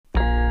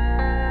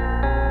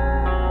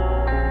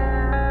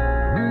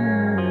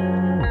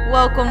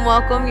Welcome,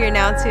 welcome. You're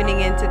now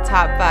tuning into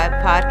Top 5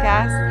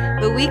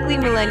 Podcast, the weekly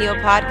millennial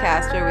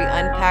podcast where we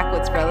unpack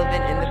what's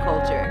relevant in the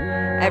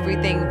culture.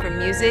 Everything from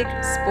music,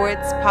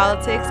 sports,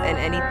 politics, and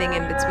anything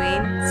in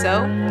between.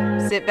 So,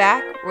 sit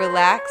back,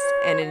 relax,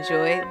 and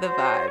enjoy the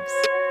vibes.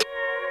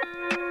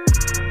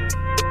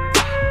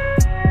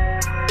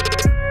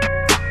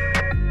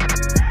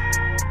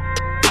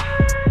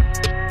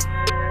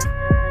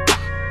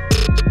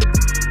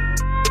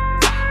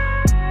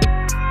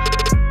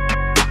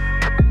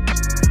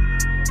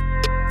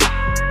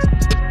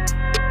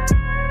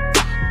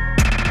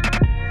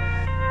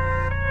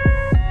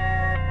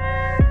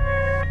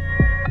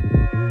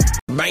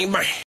 Bang,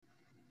 bang.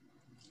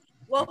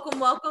 Welcome,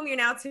 welcome. You're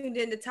now tuned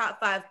in to Top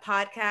 5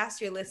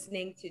 Podcast. You're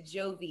listening to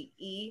Jovi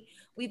E.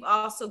 We've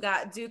also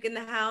got Duke in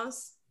the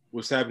house.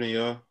 What's happening,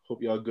 y'all?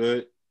 Hope y'all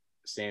good.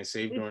 Staying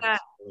safe during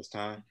this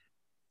time.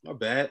 My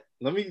bad.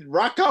 Let me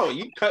rock out.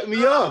 You cut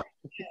me off.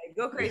 Okay,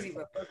 go crazy,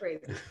 bro. Go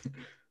crazy.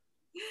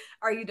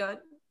 Are you done?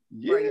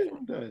 Yeah,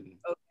 I'm done.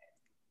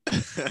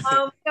 Okay.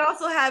 We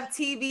also have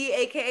TB,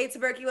 aka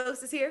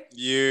Tuberculosis, here.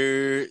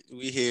 Yeah,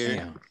 we here.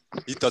 Damn.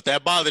 You thought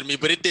that bothered me,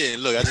 but it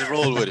didn't. Look, I just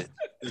rolled with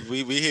it.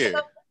 We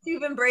here.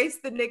 You've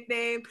embraced the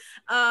nickname.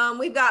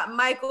 We've got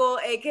Michael,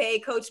 aka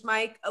Coach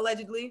Mike,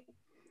 allegedly.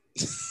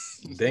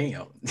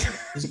 Damn.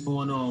 What's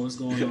going on?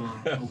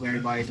 Hope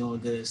everybody doing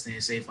good, staying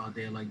safe out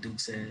there, like Duke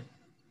said.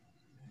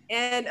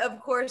 And of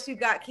course, you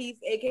got Keith,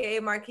 aka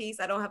Marquise.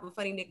 I don't have a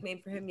funny nickname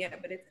for him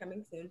yet, but it's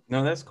coming soon.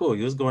 No, that's cool.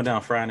 You was going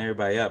down frying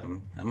everybody up.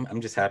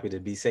 I'm just happy to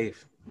be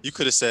safe. You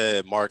could have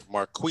said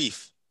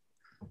Marqueef.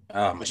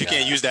 Oh, but you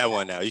can't use that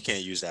one now. You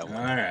can't use that one.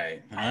 All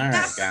right,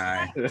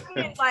 guy.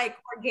 Like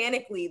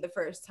organically the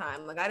first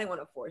time. Like I didn't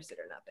want to force it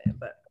or nothing,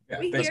 but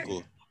yeah, that's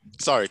cool.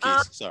 Sorry,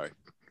 Keith. Sorry.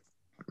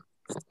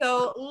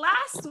 So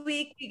last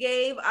week we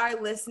gave our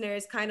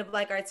listeners kind of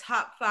like our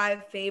top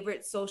 5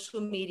 favorite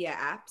social media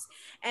apps,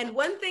 and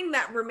one thing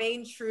that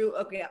remained true,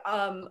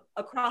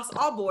 across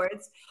all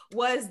boards,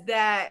 was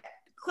that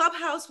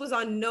Clubhouse was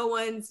on no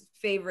one's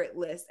favorite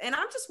list, and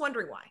I'm just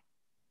wondering why.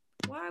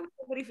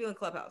 What do you feel in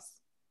Clubhouse?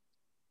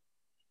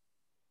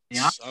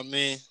 Yeah, I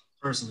mean,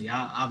 personally,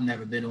 I've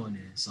never been on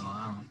there, so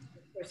I don't.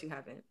 Of course, you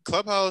haven't.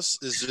 Clubhouse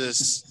is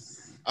just.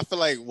 I feel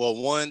like, well,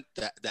 one,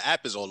 the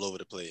app is all over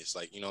the place,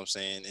 like, you know what I'm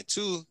saying? And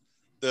two,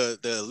 the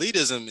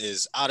elitism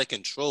is out of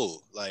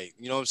control. Like,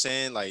 you know what I'm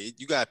saying? Like,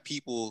 you got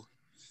people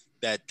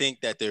that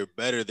think that they're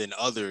better than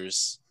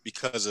others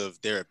because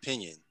of their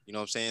opinion. You know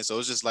what I'm saying? So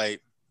it's just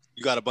like,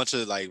 you got a bunch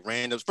of like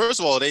randoms. First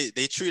of all, they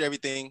treat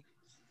everything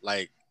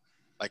like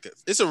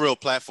it's a real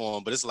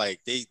platform, but it's like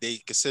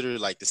they consider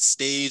like the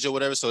stage or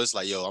whatever. So it's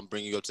like, yo, I'm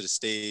bringing you up to the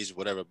stage,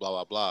 whatever, blah,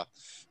 blah, blah.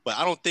 But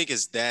I don't think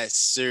it's that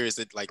serious.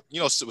 That, like, you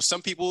know, with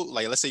some people,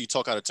 like, let's say you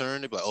talk out of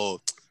turn, they're like,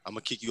 oh, I'm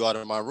gonna kick you out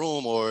of my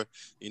room, or,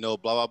 you know,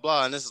 blah, blah,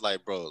 blah. And this is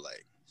like, bro,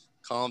 like,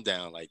 calm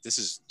down. Like, this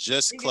is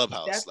just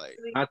Clubhouse. Like,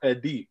 not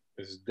that deep.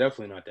 It's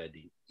definitely not that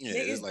deep. Yeah,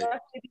 it's like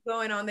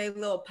going on their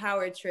little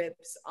power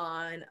trips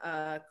on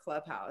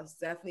Clubhouse.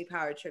 Definitely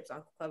power trips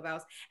on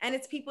Clubhouse. And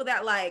it's people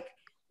that, like,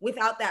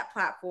 without that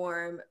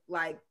platform,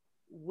 like,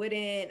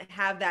 wouldn't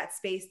have that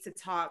space to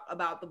talk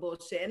about the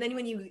bullshit. And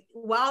then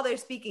while they're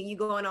speaking, you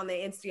going on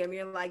their Instagram,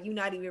 you're like, you're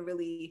not even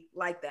really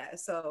like that.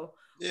 So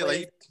yeah,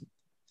 like,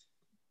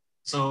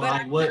 so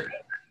like what?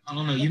 I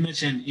don't know. You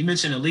mentioned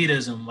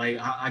elitism. Like,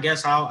 I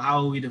guess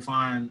how we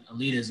define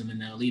elitism,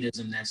 and the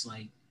elitism that's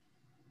like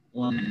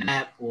on an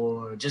app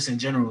or just in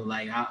general,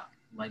 like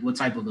what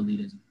type of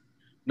elitism?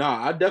 No,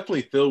 I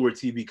definitely feel where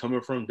TB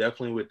coming from.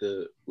 Definitely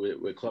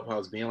with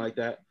Clubhouse being like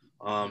that.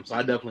 So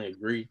I definitely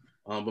agree.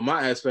 But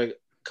my aspect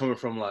coming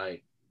from,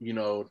 like, you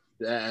know,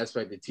 that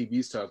aspect that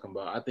TB's talking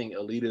about, I think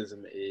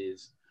elitism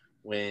is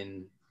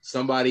when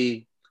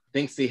somebody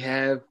thinks they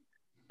have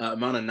an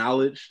amount of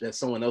knowledge that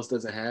someone else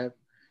doesn't have,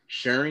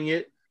 sharing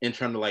it and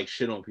trying to like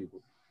shit on people.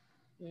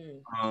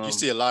 You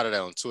see a lot of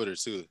that on Twitter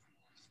too.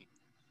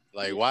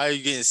 Like, why are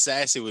you getting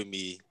sassy with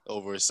me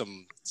over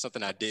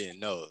something I didn't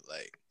know?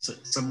 Like,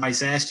 somebody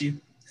sassed you?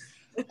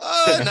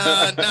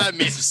 Nah, not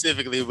me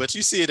specifically, but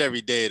you see it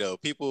every day though.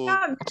 People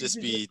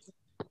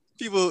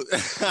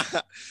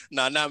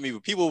nah, not me,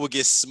 but people will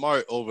get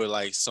smart over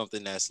like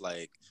something that's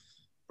like,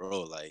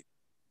 bro, like,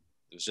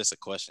 it was just a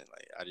question.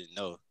 Like, I didn't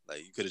know.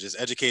 Like, you could have just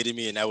educated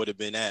me and that would have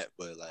been that.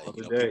 But like,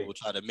 you know, people will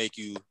try to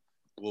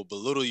will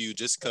belittle you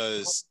just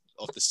because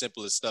of the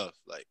simplest stuff.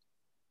 Like,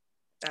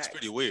 it's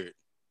pretty weird.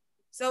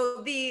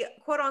 So the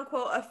quote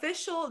unquote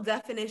official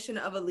definition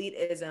of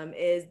elitism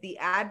is the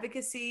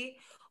advocacy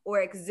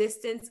or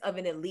existence of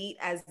an elite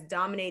as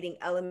dominating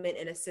element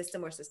in a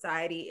system or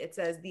society. It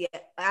says the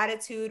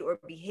attitude or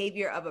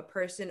behavior of a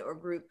person or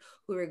group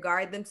who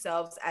regard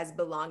themselves as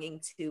belonging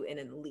to an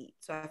elite.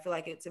 So I feel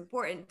like it's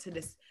important to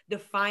just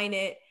define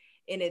it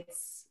in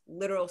its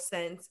literal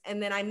sense. And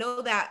then I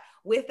know that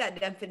with that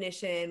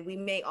definition, we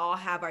may all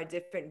have our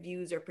different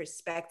views or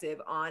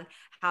perspective on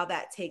how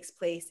that takes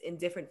place in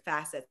different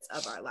facets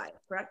of our life,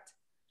 correct?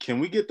 Can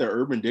we get the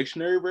Urban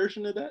Dictionary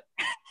version of that?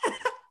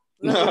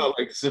 No,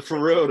 like, so for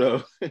real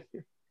though.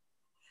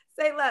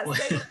 Say less.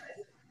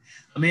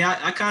 I mean,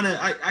 I kind of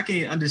I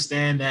can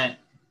understand that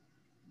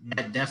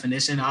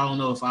definition. I don't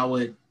know if I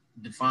would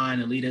define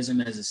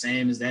elitism as the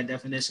same as that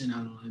definition. I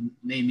don't know, it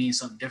may mean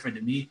something different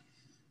to me,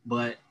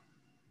 but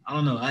I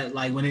don't know. I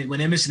like when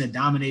they mention a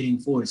dominating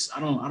force. I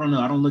don't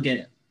know. I don't look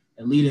at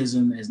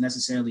elitism as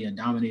necessarily a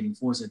dominating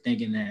force, or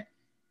thinking that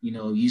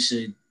you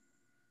should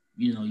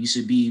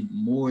be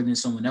more than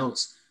someone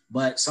else.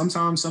 But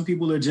sometimes some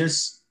people are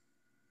just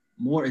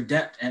more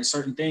adept at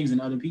certain things than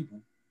other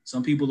people.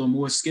 Some people are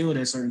more skilled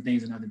at certain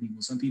things than other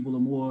people. Some people are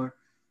more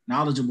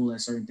knowledgeable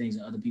at certain things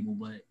than other people.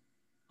 But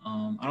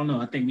I don't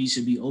know. I think we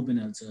should be open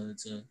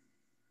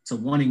to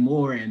wanting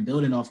more and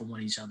building off of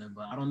one each other.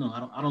 But I don't know.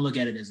 I don't look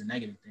at it as a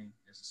negative thing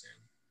necessarily.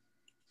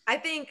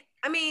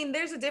 I mean,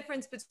 there's a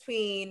difference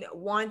between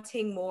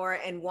wanting more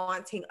and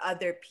wanting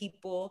other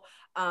people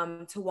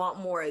to want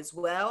more as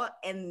well,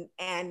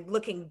 and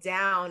looking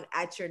down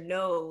at your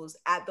nose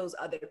at those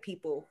other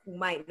people who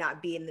might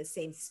not be in the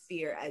same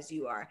sphere as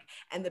you are.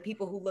 And the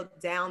people who look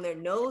down their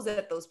nose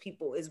at those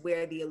people is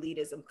where the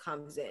elitism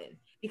comes in.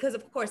 Because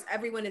of course,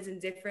 everyone is in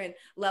different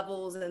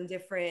levels and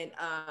different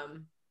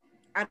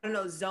I don't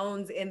know,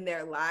 zones in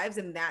their lives,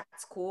 and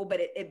that's cool, but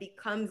it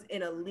becomes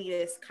an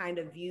elitist kind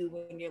of view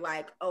when you're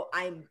like, oh,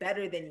 I'm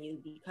better than you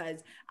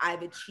because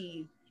I've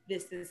achieved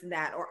this, and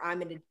that, or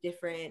I'm in a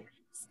different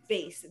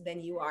space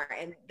than you are,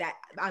 and that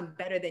I'm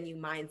better than you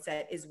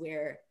mindset is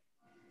where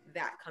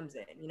that comes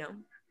in,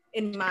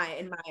 in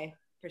my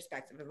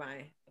perspective, in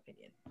my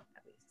opinion,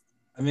 at least.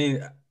 I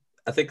mean,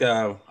 I think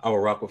I will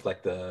rock with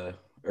like the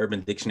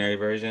Urban Dictionary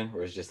version,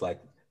 where it's just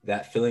like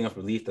that feeling of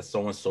belief that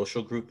someone's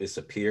social group is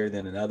superior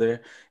than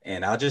another.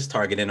 And I'll just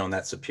target in on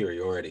that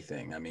superiority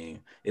thing. I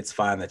mean, it's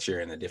fine that you're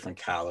in a different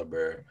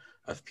caliber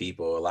of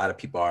people. A lot of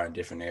people are in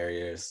different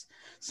areas.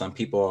 Some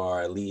people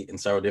are elite in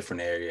several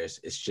different areas.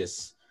 It's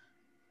just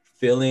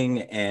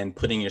feeling and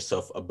putting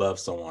yourself above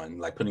someone,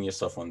 like putting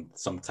yourself on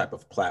some type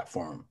of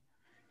platform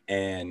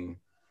and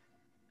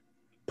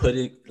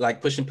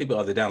pushing people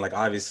other down. Like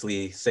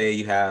obviously, say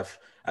you have,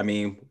 I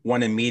mean,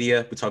 one in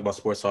media, we talk about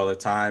sports all the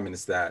time, and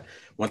it's that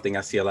one thing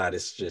I see a lot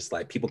is just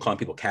like people calling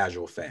people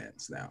casual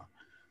fans now.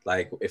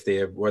 Like if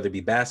they, whether it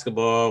be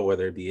basketball,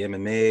 whether it be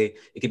MMA,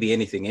 it could be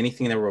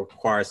anything that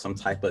requires some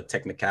type of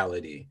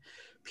technicality.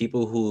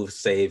 People who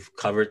say have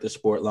covered the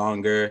sport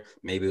longer,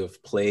 maybe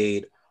have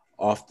played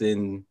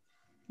often,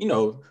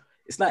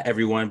 it's not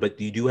everyone, but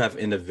you do have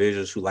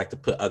individuals who like to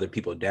put other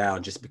people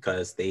down just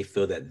because they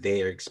feel that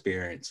their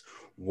experience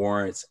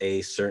warrants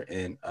a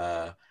certain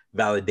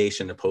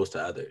validation opposed to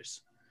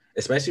others,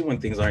 especially when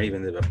things aren't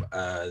even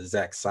the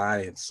exact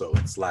science. So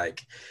it's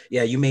like,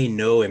 yeah, you may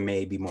know and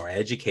may be more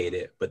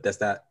educated, but does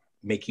that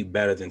make you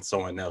better than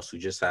someone else who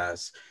just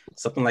has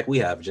something like we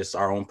have, just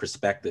our own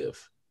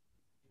perspective?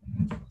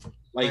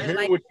 Like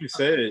hearing what you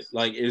said,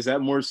 like, is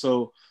that more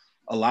so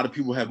a lot of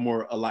people have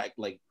more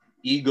like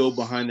ego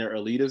behind their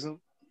elitism?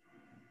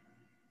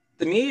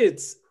 To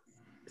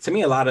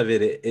me, a lot of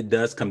it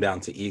does come down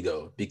to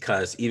ego,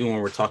 because even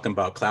when we're talking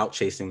about clout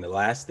chasing, the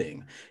last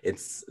thing,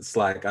 it's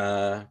like,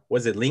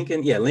 was it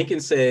Lincoln? Yeah, Lincoln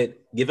said,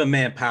 give a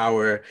man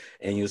power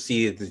and you'll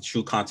see the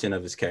true content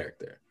of his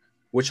character,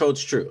 which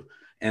holds true.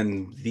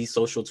 And these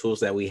social tools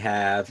that we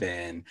have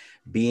and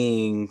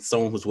being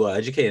someone who's well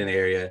educated in the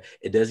area,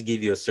 it does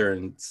give you a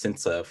certain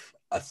sense of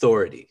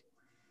authority,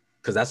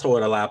 because that's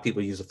what a lot of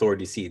people use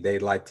authority to see. They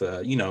like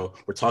to,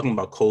 we're talking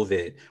about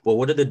COVID. Well,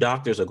 what are the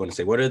doctors are going to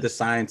say? What are the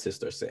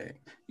scientists are saying?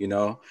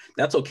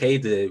 That's okay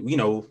to,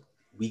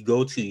 we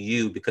go to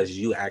you because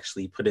you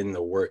actually put in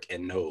the work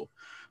and know.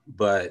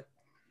 But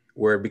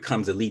where it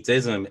becomes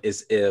elitism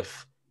is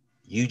if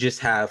you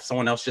just have,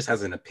 someone else just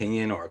has an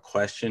opinion or a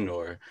question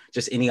or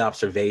just any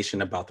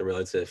observation about the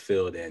relative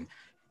field. And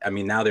I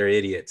mean, now they're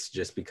idiots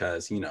just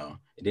because,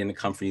 it didn't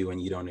come for you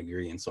and you don't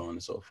agree and so on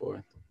and so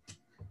forth.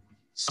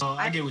 So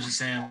I get what you're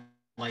saying.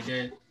 Like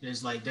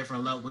there's like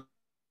different levels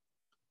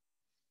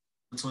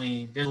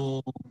between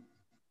visual,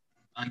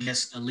 I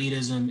guess,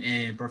 elitism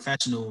and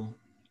professional.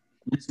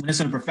 When it's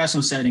in a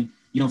professional setting,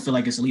 you don't feel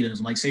like it's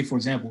elitism. Like say, for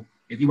example,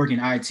 if you work in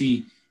IT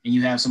and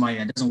you have somebody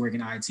that doesn't work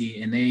in IT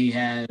and they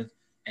have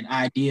an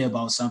idea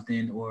about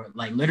something, or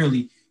like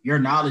literally your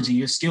knowledge and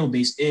your skill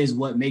base is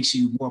what makes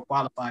you more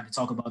qualified to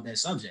talk about that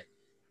subject.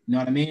 You know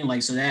what I mean?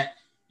 Like, so that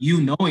you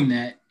knowing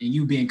that and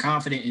you being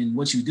confident in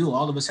what you do,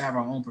 all of us have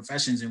our own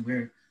professions and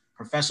we're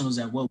professionals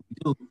at what we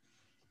do.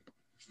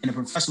 In a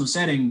professional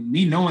setting,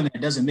 me knowing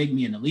that doesn't make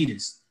me an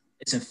elitist.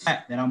 It's a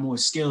fact that I'm more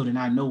skilled and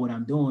I know what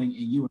I'm doing, and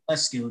you are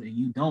less skilled and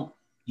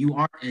you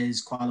aren't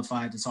as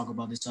qualified to talk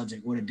about this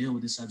subject or to deal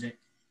with this subject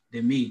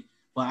than me.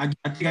 But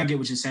I think I get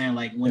what you're saying.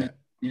 Like when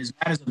there's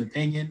matters of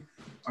opinion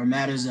or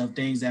matters of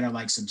things that are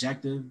like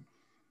subjective,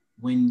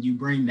 when you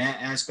bring that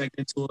aspect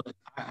into it,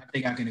 I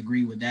think I can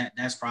agree with that.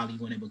 That's probably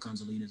when it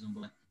becomes elitism.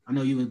 But I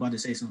know you were about to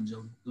say something,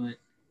 Joe. Go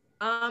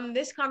ahead.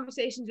 This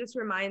conversation just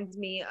reminds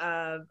me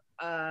of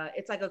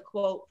it's like a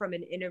quote from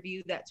an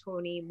interview that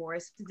Toni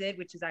Morrison did,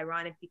 which is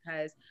ironic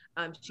because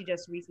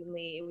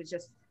it was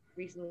just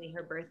recently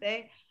her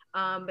birthday.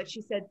 But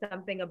she said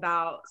something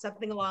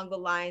along the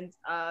lines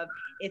of,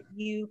 if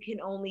you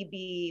can only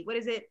be, what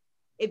is it?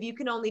 if you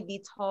can only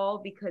be tall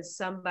because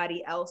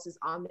somebody else is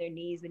on their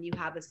knees, then you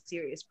have a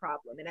serious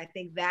problem. And I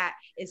think that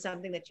is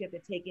something that you have to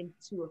take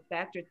into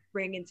effect or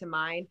bring into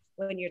mind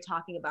when you're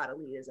talking about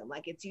elitism.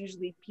 Like, it's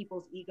usually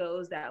people's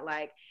egos that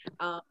like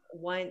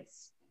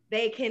once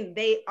they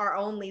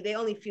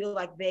only feel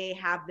like they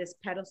have this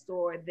pedestal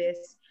or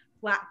this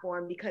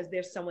platform because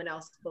there's someone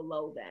else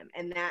below them.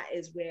 And that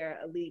is where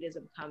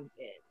elitism comes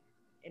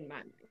in my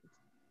mind.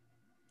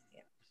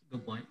 Yeah.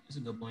 Good point. That's a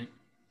good point.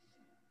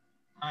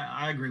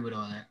 I agree with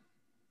all that.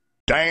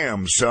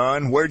 Damn,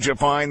 son, where'd you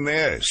find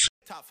this?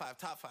 Top five.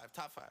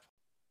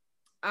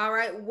 All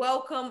right,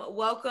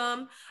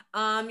 welcome.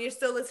 You're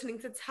still listening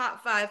to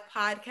Top 5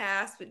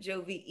 Podcast with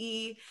Joe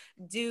VE,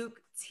 Duke,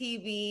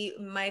 TV,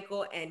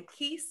 Michael, and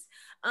Keese.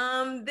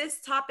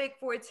 This topic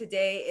for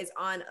today is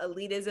on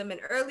elitism. And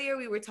earlier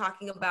we were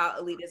talking about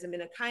elitism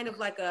in a kind of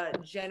like a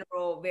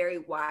general, very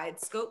wide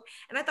scope.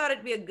 And I thought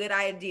it'd be a good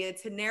idea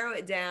to narrow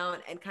it down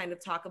and kind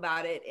of talk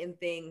about it in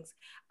things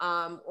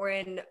or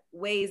in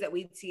ways that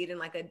we'd see it in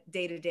like a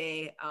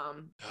day-to-day.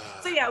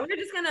 So yeah, we're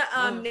just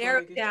gonna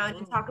narrow it down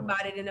and talk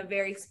about it in a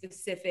very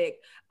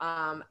specific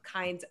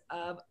kind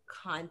of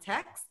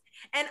context.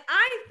 And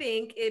I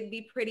think it'd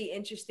be pretty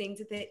interesting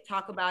to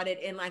talk about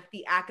it in like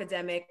the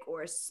academic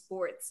or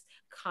sports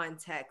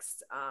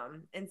context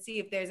and see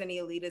if there's any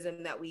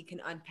elitism that we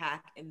can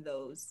unpack in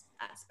those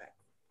aspects.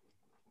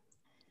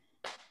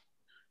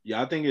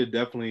 Yeah, I think it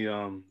definitely,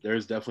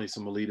 there's definitely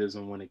some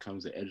elitism when it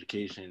comes to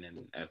education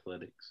and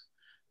athletics,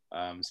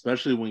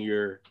 especially when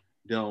you're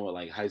dealing with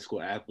like high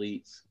school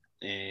athletes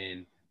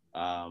and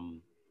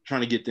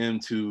trying to get them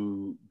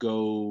to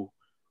go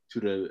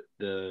to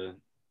the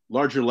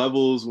larger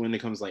levels when it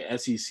comes to like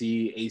SEC,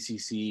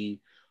 ACC,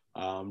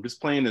 just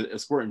playing a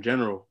sport in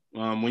general.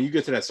 When you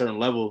get to that certain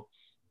level,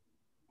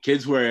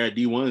 kids who are at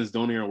D1s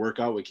don't even work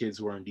out with kids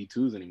who are in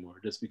D2s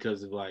anymore, just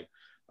because of like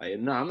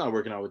no, I'm not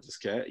working out with this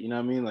cat. You know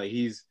what I mean? Like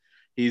he's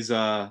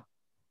at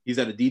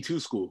a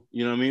D2 school.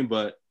 You know what I mean?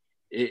 But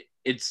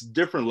it's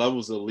different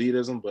levels of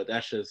elitism. But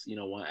that's just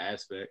one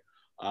aspect.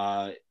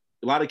 A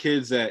lot of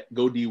kids that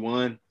go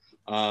D1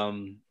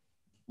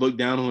 look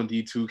down on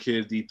D2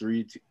 kids,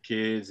 D3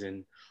 kids,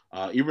 and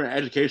even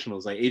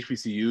educationals like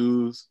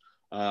HBCUs,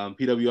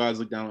 PWIs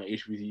look down on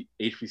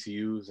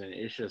HBCUs, and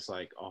it's just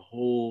like a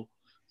whole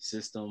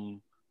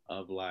system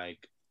of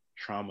like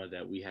trauma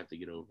that we have to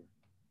get over.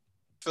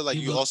 I feel like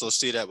you also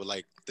see that with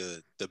like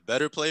the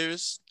better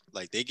players,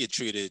 like they get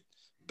treated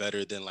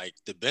better than like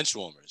the bench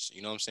warmers.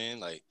 You know what I'm saying?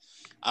 Like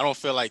I don't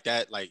feel like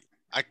that. Like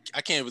I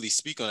can't really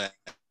speak on that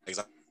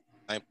because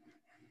I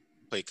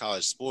play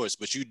college sports,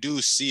 but you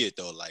do see it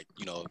though. Like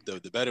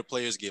the better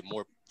players get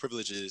more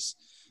privileges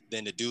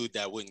than the dude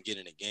that wouldn't get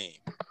in a game.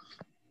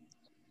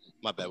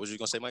 My bad. What were you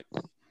gonna say, Mike?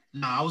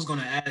 No, I was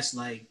gonna ask,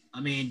 like, I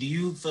mean, do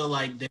you feel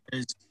like there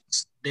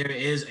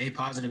is a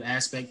positive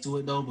aspect to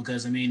it though?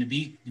 Because I mean, to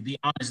be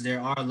honest, there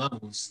are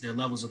levels. There are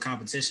levels of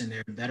competition.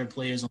 There are better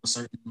players on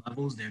certain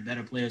levels. There are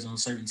better players on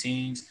certain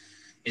teams.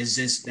 That's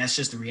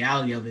just the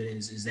reality of it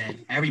is that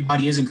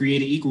everybody isn't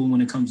created equal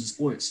when it comes to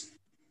sports.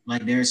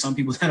 Like there are some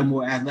people that are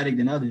more athletic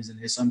than others, and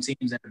there's some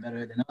teams that are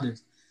better than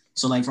others.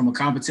 So like from a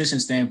competition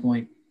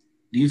standpoint,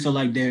 do you feel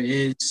like there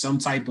is some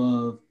type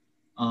of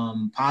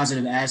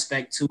positive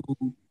aspect to,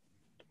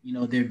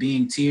 there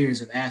being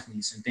tiers of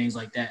athletes and things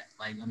like that?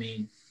 Like, I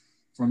mean,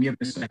 from your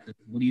perspective,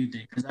 what do you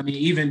think? Because I mean,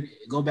 even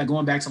going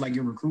back to like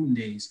your recruiting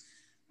days,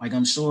 like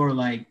I'm sure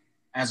like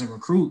as a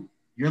recruit,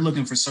 you're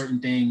looking for certain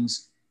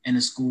things in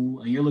a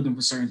school and you're looking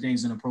for certain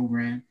things in a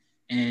program.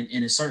 And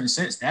in a certain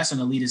sense, that's an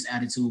elitist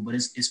attitude, but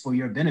it's for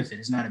your benefit.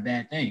 It's not a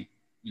bad thing,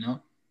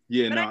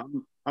 Yeah, but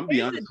no, I'm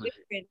being honest.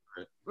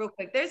 Real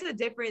quick, there's a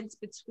difference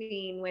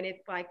between when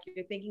it's like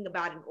you're thinking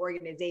about an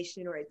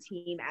organization or a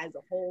team as a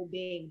whole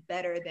being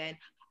better than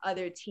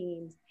other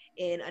teams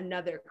in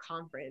another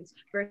conference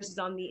versus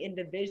on the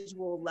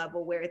individual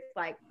level where it's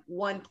like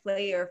one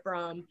player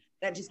from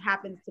that just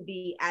happens to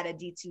be at a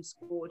D2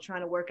 school trying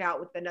to work out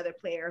with another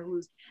player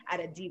who's at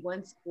a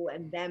D1 school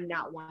and them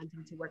not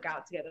wanting to work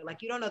out together.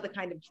 Like you don't know the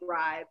kind of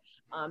drive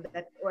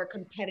or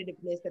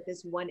competitiveness that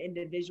this one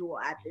individual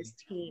at this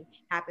team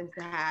happens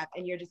to have,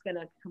 and you're just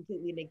gonna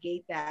completely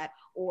negate that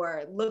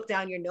or look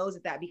down your nose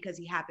at that because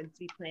he happens to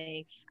be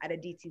playing at a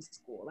D2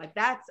 school. Like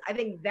I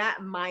think that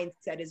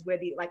mindset is where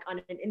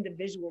on an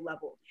individual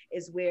level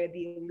is where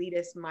the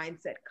elitist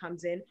mindset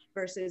comes in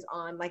versus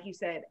on, like you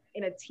said,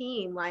 in a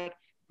team, like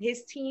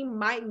his team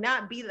might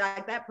not be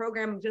like that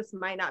program just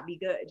might not be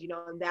good,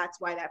 and that's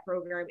why that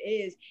program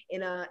is in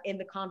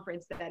the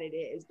conference that it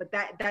is. But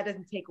that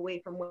doesn't take away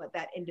from what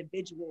that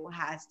individual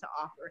has to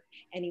offer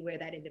anywhere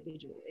that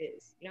individual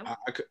is,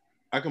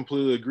 I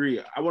completely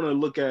agree. I want to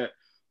look at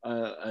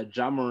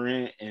Ja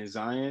Morant and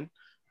Zion.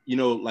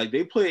 Like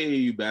they play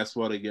AAU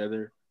basketball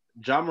together.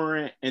 Ja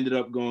Morant ended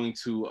up going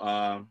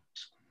to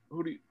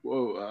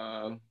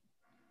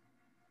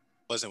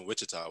wasn't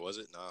Wichita, was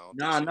it?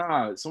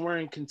 No, somewhere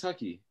in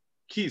Kentucky.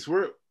 Keith,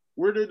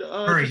 where did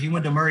Murray? He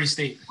went to Murray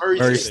State.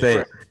 Murray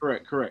State.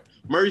 Correct.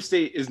 Murray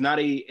State is not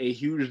a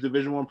huge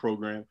Division I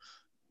program.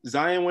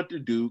 Zion went to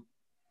Duke.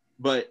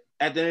 But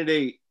at the end of the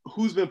day,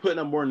 who's been putting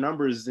up more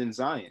numbers than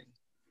Zion?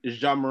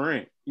 It's Ja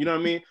Morant. You know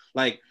what I mean?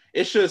 Like,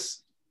 it's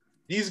just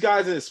these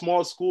guys in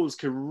small schools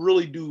could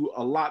really do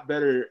a lot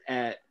better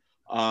at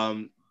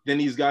than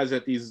these guys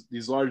at these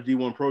large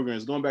D1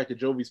 programs. Going back to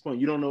Jovi's point,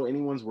 you don't know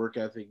anyone's work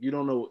ethic. You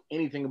don't know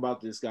anything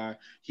about this guy.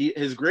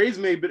 His grades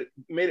might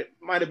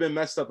have been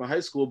messed up in high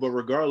school, but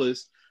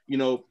regardless, you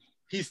know,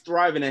 he's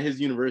thriving at his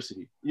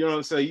university. You know what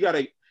I'm saying?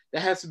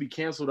 That has to be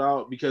canceled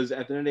out, because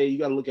at the end of the day, you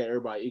got to look at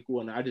everybody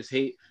equal. And I just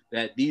hate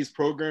that these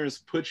programs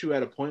put you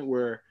at a point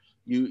where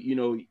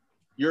you're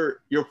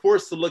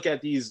forced to look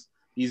at these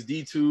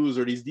D2s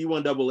or these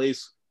D1 AA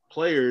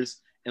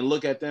players and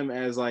look at them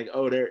as like,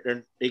 oh,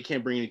 they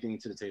can't bring anything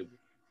to the table.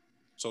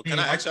 So can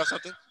I ask y'all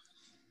something?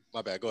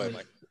 My bad. Go ahead,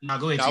 Mike. No,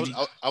 go ahead.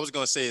 I was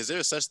gonna say, is there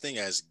a such thing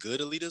as good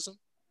elitism,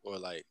 or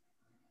like?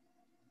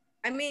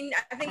 I mean,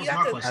 I think you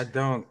have to. I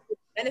don't.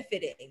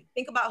 Benefiting.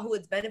 Think about who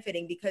it's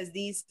benefiting, because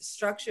these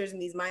structures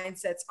and these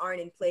mindsets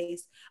aren't in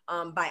place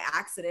by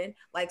accident.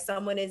 Like,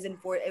 someone is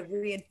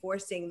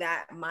reinforcing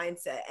that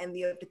mindset, and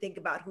you have to think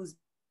about who's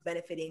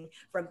benefiting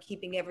from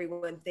keeping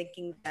everyone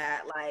thinking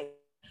that like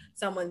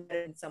someone's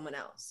better than someone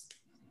else.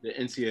 The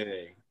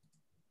NCAA.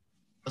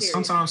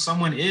 Sometimes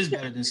someone is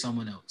better than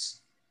someone else.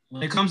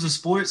 When it comes to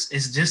sports,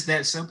 it's just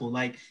that simple.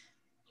 Like,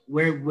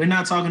 we're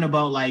not talking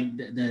about like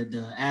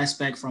the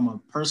aspect from a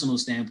personal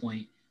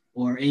standpoint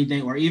or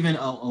anything, or even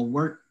a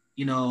work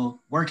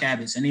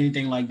habits and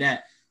anything like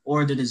that,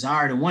 or the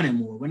desire to want it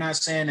more. We're not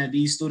saying that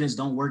these students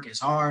don't work as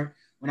hard.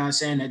 We're not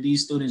saying that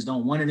these students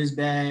don't want it as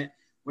bad.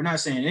 We're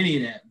not saying any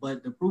of that,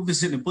 but the proof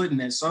is in the pudding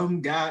that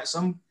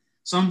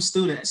some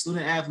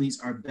student athletes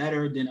are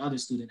better than other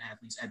student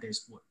athletes at their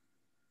sport.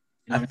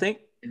 You know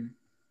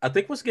I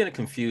think what's getting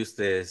confused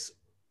is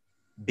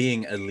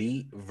being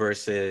elite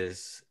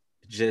versus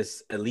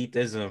just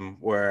elitism,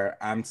 where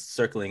I'm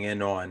circling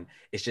in on.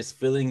 It's just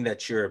feeling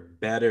that you're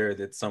better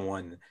than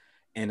someone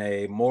in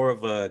a more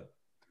of a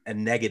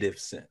negative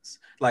sense.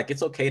 Like,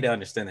 it's okay to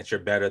understand that you're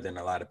better than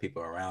a lot of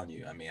people around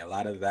you. I mean, a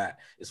lot of that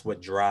is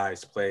what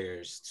drives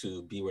players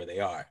to be where they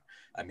are.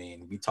 I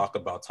mean, we talk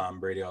about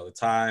Tom Brady all the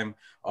time,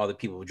 all the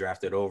people who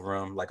drafted over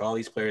him, like all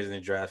these players in the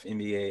draft,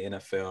 NBA,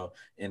 NFL,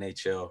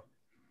 NHL,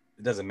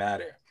 it doesn't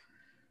matter.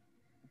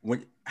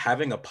 When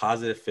having a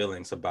positive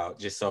feelings about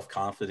just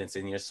self-confidence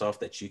in yourself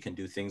that you can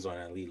do things on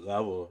an elite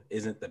level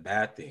isn't the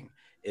bad thing.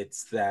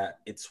 It's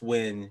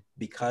when,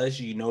 because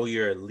you know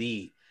you're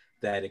elite,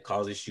 that it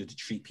causes you to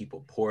treat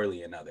people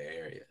poorly in other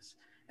areas.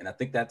 And I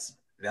think that's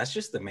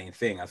just the main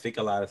thing. I think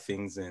a lot of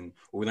things in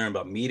what we learn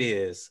about media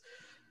is,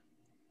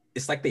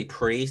 it's like they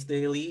praise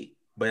the elite,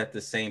 but at the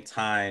same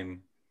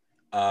time,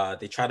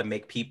 they try to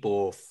make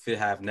people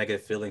have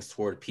negative feelings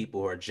toward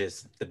people who are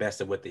just the best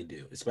at what they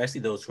do,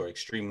 especially those who are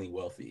extremely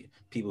wealthy,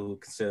 people who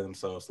consider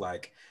themselves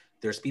like,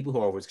 there's people who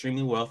are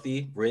extremely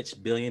wealthy,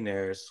 rich,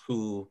 billionaires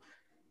who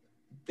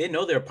they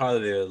know they're part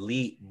of the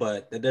elite,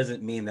 but that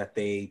doesn't mean that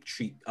they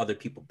treat other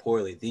people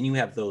poorly. Then you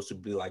have those who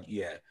be like,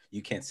 yeah,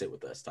 you can't sit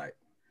with us type.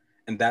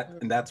 And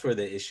that's where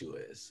the issue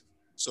is.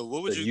 So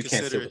what would you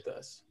consider? consider? Can't sit with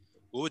us.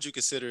 What would you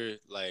consider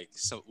like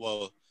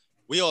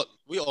we all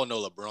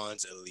know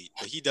LeBron's elite,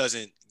 but he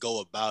doesn't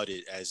go about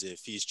it as if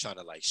he's trying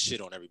to like shit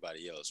on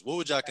everybody else. What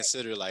would y'all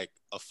consider like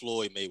a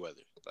Floyd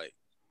Mayweather? Like,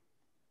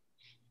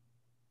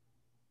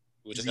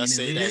 would you not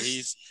say that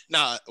he's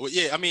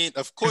I mean,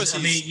 of course. I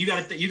mean, you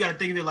gotta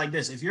think of it like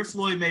this. If you're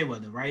Floyd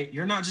Mayweather, right,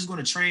 you're not just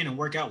going to train and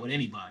work out with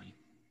anybody.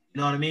 You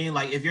know what I mean?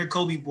 Like, if you're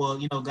Kobe, well,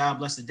 you know, God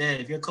bless the dead.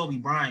 If you're Kobe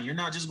Bryant, you're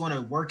not just going to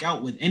work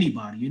out with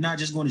anybody. You're not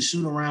just going to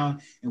shoot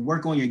around and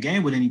work on your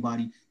game with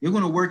anybody. You're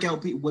going to work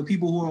out with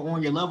people who are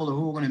on your level or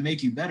who are going to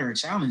make you better or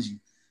challenge you.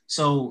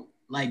 So,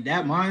 like,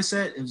 that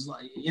mindset is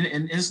like,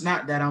 and it's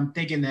not that I'm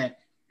thinking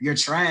that you're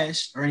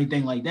trash or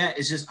anything like that.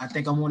 It's just I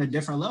think I'm on a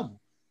different level.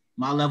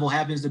 My level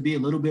happens to be a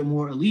little bit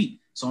more elite,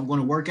 so I'm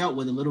going to work out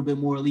with a little bit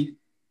more elite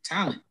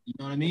talent. You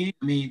know what I mean?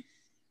 I mean,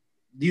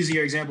 these are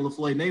your example of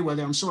Floyd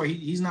Mayweather. I'm sure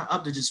he's not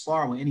up to just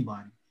spar with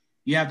anybody.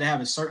 You have to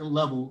have a certain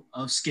level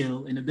of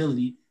skill and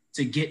ability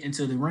to get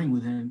into the ring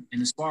with him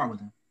and to spar with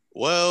him.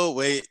 Well,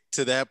 wait,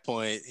 to that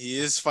point, he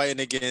is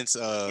fighting against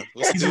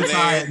he's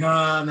retired.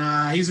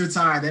 Nah, he's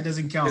retired. That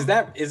doesn't count. Is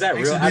that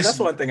real? That's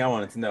one thing I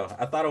wanted to know.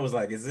 I thought it was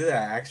like, is it an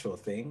actual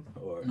thing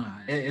or? Nah,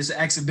 it's an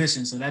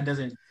exhibition, so that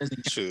doesn't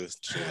count. True.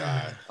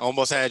 I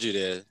almost had you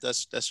there.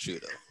 That's true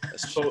though.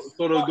 That's true.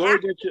 So to go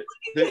against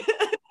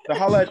to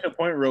highlight your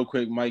point real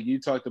quick, Mike, you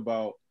talked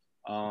about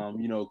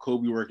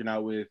Kobe working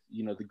out with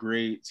the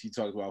greats. You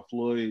talked about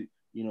Floyd,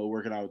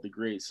 working out with the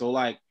greats. So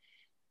like,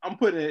 I'm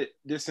putting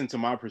this into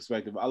my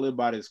perspective. I live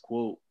by this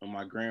quote, and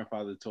my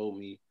grandfather told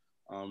me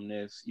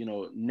this,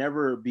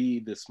 never be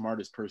the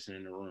smartest person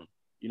in the room.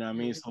 You know what I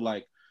mean? So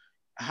like,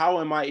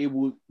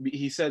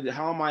 he said,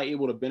 how am I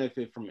able to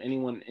benefit from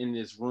anyone in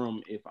this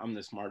room if I'm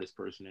the smartest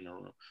person in the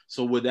room?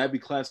 So would that be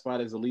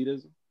classified as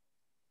elitism?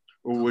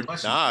 Or would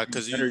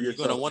because you're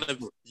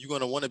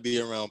gonna want to be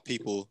around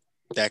people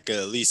that could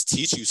at least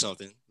teach you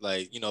something.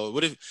 Like,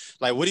 what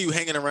are you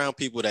hanging around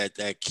people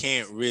that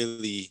can't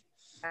really,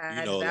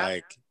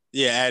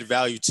 add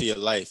value to your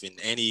life in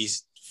any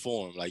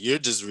form. Like you're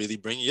just really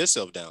bringing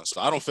yourself down. So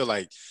I don't feel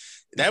like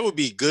that would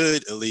be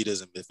good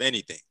elitism, if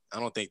anything. I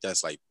don't think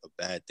that's like a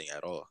bad thing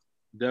at all.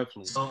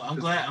 Definitely. So I'm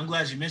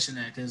glad you mentioned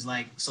that, because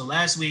like, so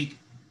last week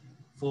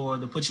for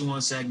the Put You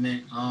On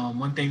segment,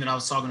 one thing that I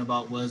was talking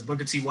about was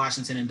Booker T.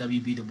 Washington and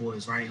W.B. Du Bois,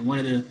 right? And one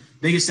of the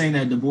biggest thing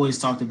that Du Bois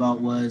talked about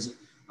was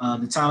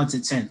the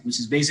talented 10th, which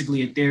is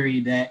basically a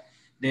theory that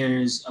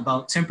there's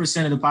about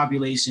 10% of the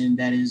population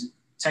that is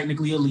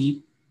technically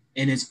elite,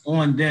 and it's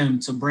on them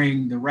to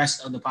bring the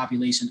rest of the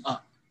population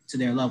up to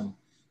their level.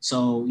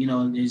 So, you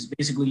know, there's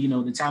basically, you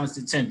know, the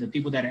talented 10th, the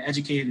people that are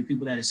educated, the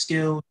people that are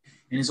skilled,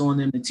 and it's on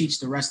them to teach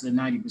the rest of the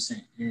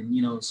 90%, and,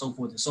 you know, so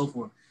forth and so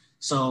forth.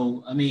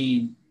 So, I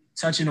mean,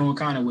 touching on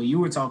kind of what you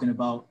were talking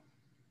about,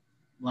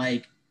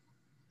 like,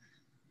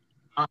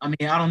 I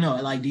mean, I don't know.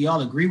 Like, do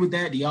y'all agree with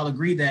that? Do y'all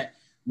agree that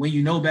when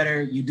you know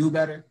better, you do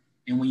better?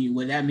 And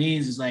what that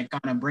means is like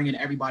kind of bringing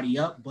everybody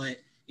up. But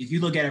if you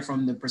look at it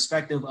from the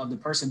perspective of the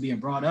person being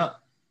brought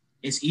up,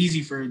 it's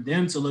easy for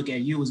them to look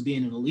at you as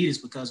being an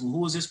elitist because, well,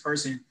 who is this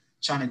person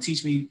trying to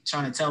teach me,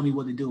 trying to tell me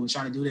what to do and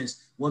trying to do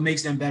this? What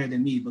makes them better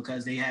than me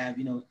because they have,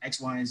 you know, X,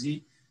 Y, and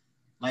Z?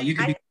 Like you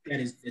can be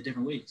that in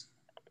different ways.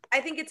 I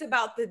think it's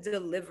about the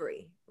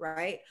delivery,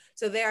 right?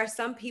 So there are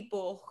some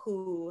people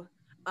who,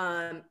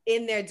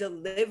 in their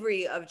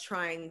delivery of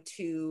trying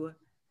to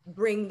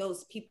bring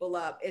those people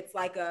up, it's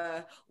like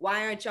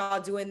why aren't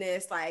y'all doing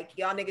this? Like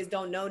y'all niggas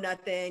don't know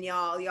nothing.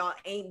 Y'all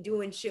ain't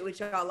doing shit with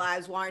y'all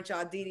lives. Why aren't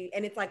y'all doing?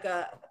 And it's like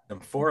them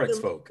Forex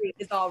folk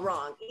is all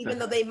wrong, even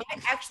though they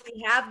might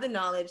actually have the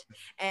knowledge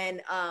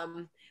and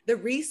the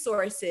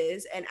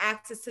resources and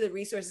access to the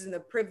resources and the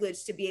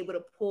privilege to be able to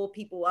pull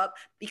people up.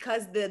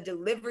 Because the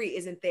delivery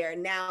isn't there,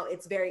 now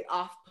it's very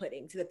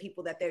off-putting to the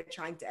people that they're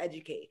trying to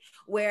educate.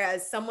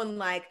 Whereas someone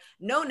like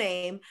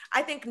Noname,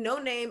 I think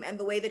Noname and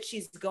the way that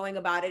she's going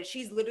about it,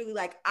 she's literally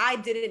like, I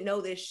didn't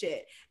know this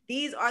shit.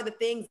 These are the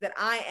things that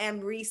I am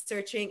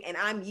researching and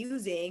I'm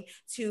using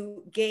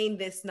to gain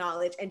this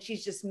knowledge. And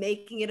she's just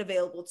making it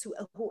available to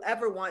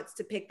whoever wants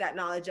to pick that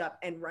knowledge up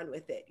and run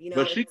with it. You know,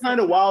 but she kind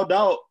of wilded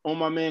out on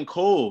my man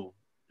Cole.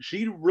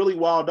 She really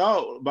wilded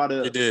out about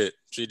it.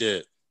 She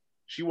did.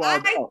 She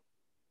wilded out.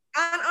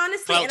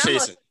 Honestly, and I'm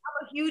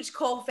a huge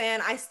Cole fan.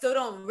 I still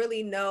don't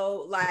really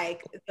know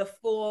like the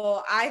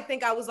full. I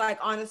think I was like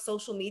on a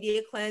social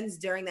media cleanse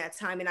during that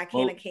time, and I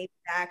kind of came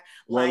back.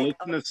 Well,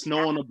 listen to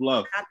Snow on the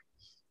Bluff.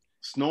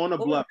 Snow on the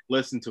Bluff.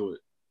 Listen to it.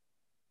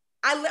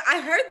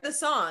 I heard the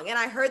song, and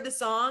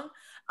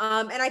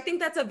and I think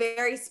that's a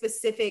very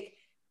specific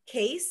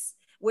case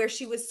where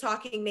she was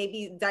talking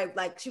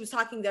she was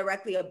talking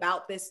directly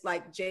about this,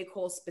 like J.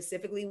 Cole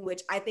specifically,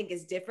 which I think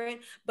is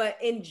different. But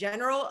in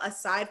general,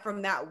 aside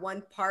from that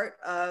one part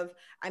of,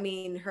 I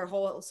mean, her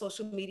whole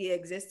social media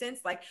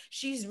existence, like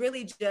she's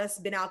really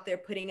just been out there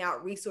putting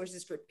out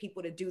resources for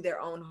people to do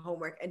their own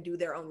homework and do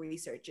their own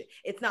research.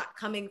 It's not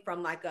coming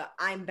from like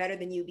I'm better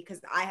than you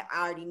because I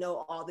already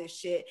know all this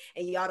shit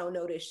and y'all don't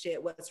know this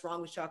shit. What's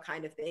wrong with y'all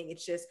kind of thing.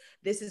 It's just,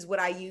 this is what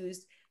I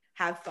used.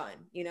 Have fun,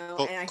 you know?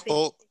 And I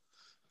think...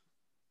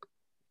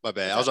 My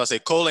bad. I was about to say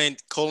Cole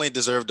ain't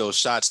deserved those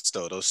shots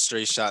though. Those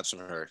straight shots from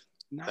her.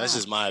 Nah. That's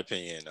just my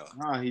opinion though.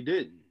 Nah, he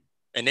didn't.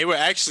 And they were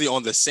actually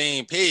on the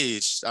same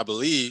page, I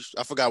believe.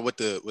 I forgot what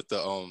the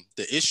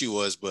issue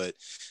was, but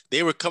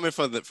they were coming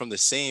from the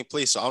same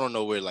place. So I don't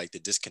know where like the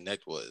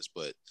disconnect was.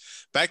 But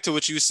back to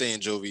what you were saying,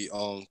 Jovi.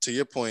 To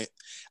your point,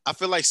 I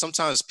feel like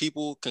sometimes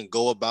people can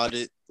go about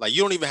it like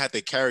you don't even have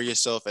to carry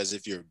yourself as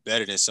if you're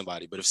better than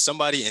somebody. But if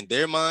somebody in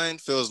their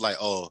mind feels like,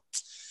 oh,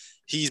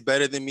 he's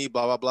better than me,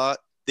 blah blah blah,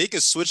 they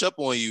can switch up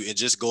on you and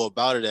just go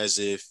about it as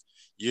if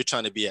you're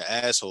trying to be an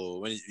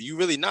asshole when you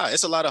really not.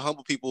 It's a lot of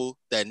humble people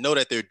that know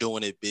that they're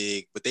doing it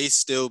big, but they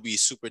still be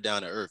super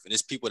down to earth. And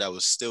it's people that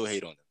will still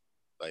hate on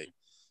them. Like,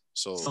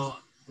 so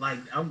like,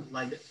 I'm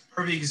like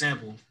perfect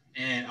example.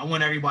 And I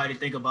want everybody to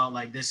think about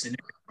like this scenario,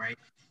 right?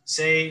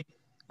 Say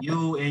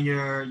you and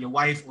your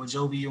wife or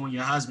Jovi, you and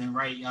your husband,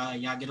 right?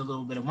 Y'all get a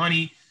little bit of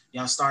money.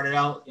 Y'all started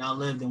out, y'all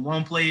lived in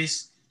one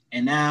place.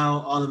 And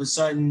now all of a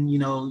sudden, you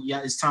know,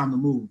 it's time to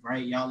move,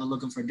 right? Y'all are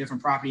looking for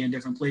different property in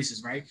different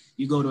places, right?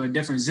 You go to a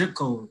different zip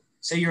code.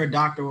 Say you're a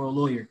doctor or a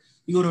lawyer.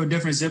 You go to a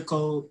different zip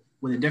code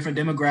with a different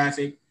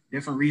demographic,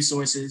 different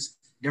resources,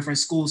 different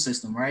school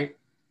system, right?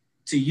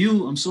 To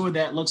you, I'm sure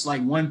that looks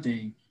like one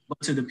thing,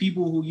 but to the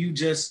people who you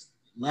just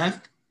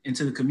left and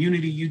to the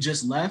community you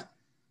just left,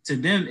 to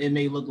them, it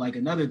may look like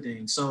another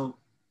thing. So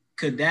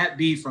could that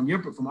be from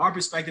our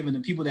perspective and the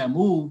people that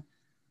move,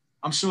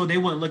 I'm sure they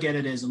wouldn't look at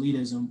it as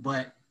elitism,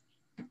 but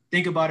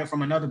think about it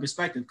from another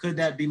perspective. Could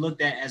that be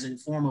looked at as a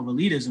form of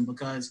elitism?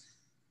 Because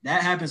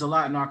that happens a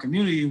lot in our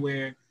community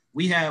where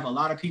we have a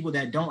lot of people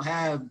that don't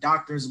have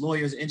doctors,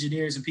 lawyers,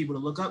 engineers, and people to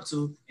look up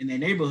to in their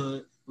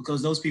neighborhood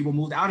because those people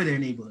moved out of their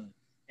neighborhood.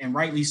 And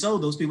rightly so,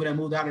 those people that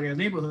moved out of their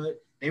neighborhood,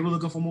 they were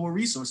looking for more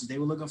resources. They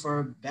were looking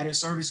for better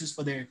services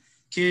for their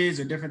kids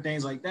or different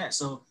things like that.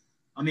 So,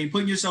 I mean,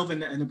 putting yourself in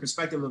the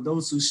perspective of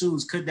those two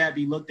shoes, could that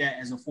be looked at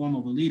as a form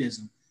of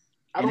elitism?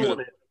 I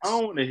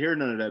don't want to hear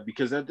none of that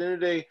because at the end of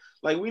the day,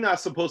 like we're not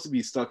supposed to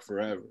be stuck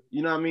forever.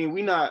 You know what I mean?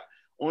 We not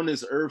on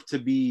this earth to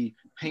be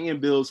paying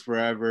bills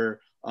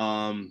forever,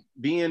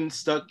 being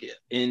stuck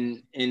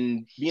in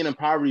being in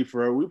poverty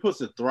forever. We're supposed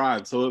to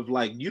thrive. So if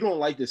like you don't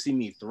like to see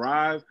me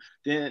thrive,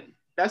 then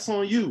that's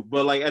on you.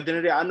 But like at the end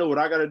of the day, I know what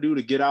I got to do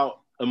to get out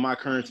of my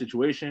current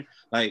situation.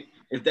 Like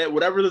if that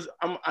whatever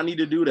I need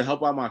to do to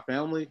help out my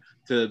family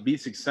to be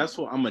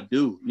successful, I'm gonna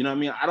do. You know what I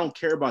mean? I don't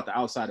care about the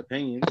outside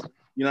opinions.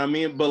 You know what I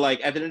mean? But like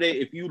at the end of the day,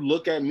 if you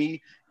look at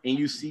me and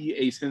you see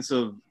a sense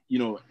of, you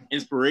know,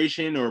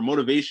 inspiration or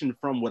motivation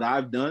from what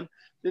I've done,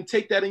 then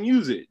take that and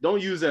use it.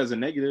 Don't use it as a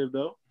negative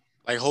though.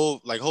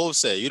 Like Hov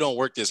said, you don't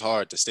work this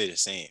hard to stay the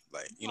same.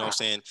 Like, you know what I'm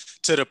saying?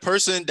 To the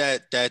person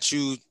that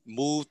you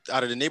moved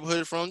out of the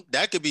neighborhood from,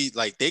 that could be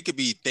like, they could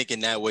be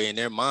thinking that way in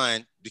their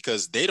mind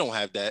because they don't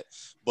have that.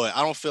 But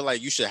I don't feel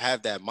like you should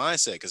have that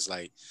mindset because,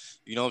 like,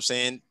 you know what I'm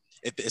saying?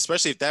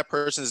 Especially if that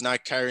person is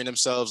not carrying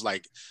themselves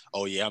like,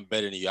 oh yeah, I'm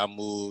better than you, I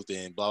moved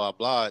and blah, blah,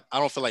 blah. I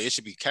don't feel like it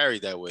should be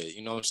carried that way.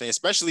 You know what I'm saying?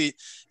 Especially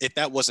if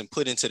that wasn't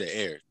put into the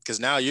air, because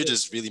now you're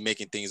just really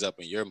making things up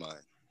in your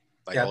mind.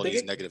 Like all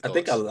these negative thoughts. I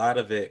think a lot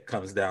of it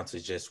comes down to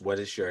just what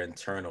is your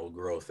internal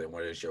growth and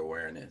what is your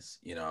awareness,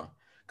 you know?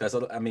 Because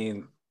I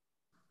mean,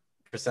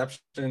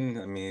 perception,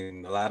 I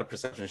mean, a lot of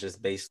perception is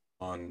just based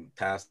on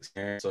past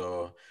experience.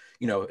 So,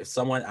 you know, if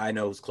someone I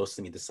know who's close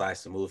to me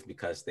decides to move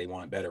because they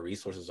want better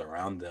resources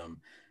around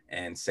them,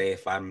 and say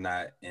if I'm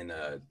not in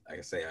like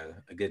I say,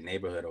 a good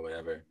neighborhood or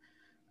whatever,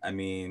 I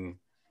mean,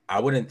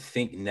 I wouldn't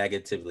think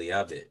negatively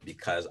of it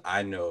because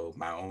I know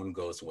my own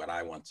goals, what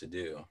I want to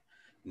do.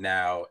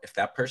 Now, if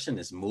that person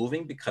is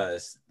moving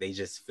because they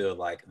just feel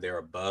like they're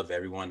above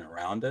everyone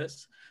around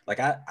us, like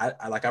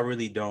I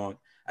really don't.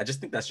 I just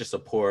think that's just a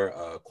poor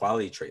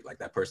quality trait. Like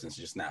that person's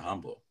just not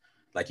humble.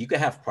 Like you could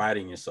have pride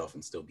in yourself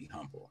and still be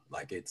humble.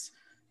 Like it's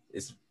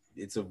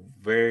a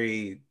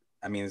very.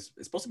 I mean, it's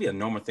supposed to be a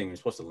normal thing you're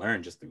supposed to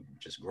learn just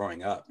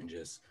growing up and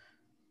just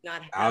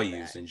not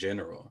values in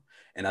general.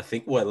 And I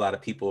think what a lot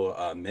of people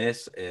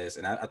miss is,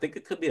 and I think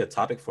it could be a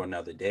topic for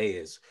another day,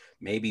 is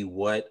maybe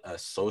what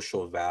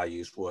social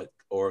values,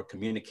 or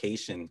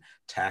communication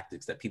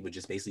tactics that people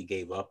just basically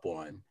gave up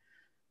on,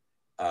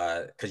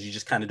 because you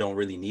just kind of don't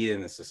really need it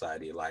in a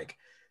society. Like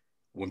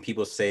when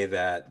people say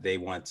that they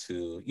want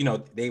to, you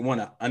know, they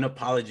want to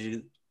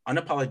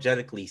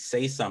unapologetically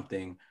say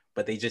something,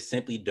 but they just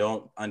simply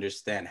don't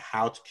understand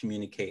how to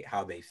communicate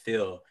how they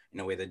feel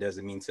in a way that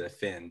doesn't mean to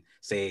offend,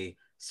 say,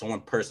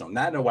 someone personal,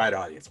 not in a wide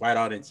audience. Wide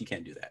audience, you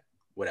can't do that,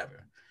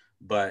 whatever.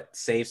 But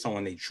save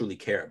someone they truly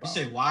care about.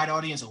 You say wide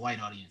audience or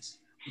white audience?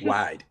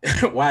 Wide,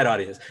 wide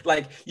audience.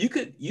 Like you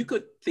could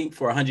think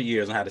for 100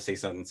 years on how to say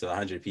something to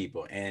 100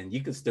 people, and you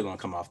could still gonna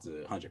come off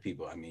to 100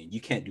 people. I mean, you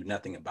can't do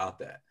nothing about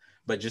that.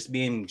 But just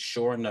being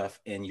sure enough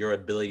in your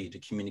ability to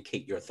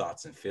communicate your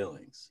thoughts and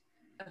feelings,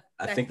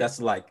 I think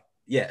that's like,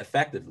 yeah,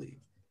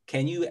 effectively.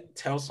 Can you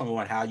tell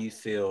someone how you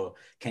feel?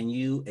 Can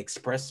you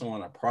express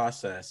someone a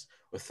process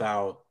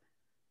without,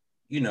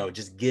 you know,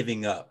 just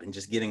giving up and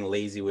just getting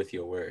lazy with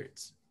your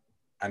words?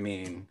 I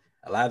mean,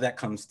 a lot of that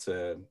comes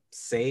to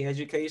say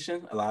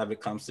education. A lot of it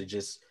comes to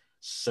just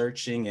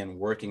searching and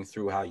working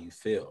through how you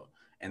feel.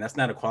 And that's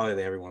not a quality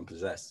that everyone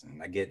possesses.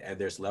 And I get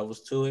there's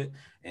levels to it.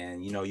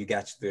 And, you know, you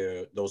got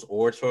those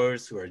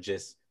orators who are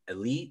just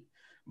elite,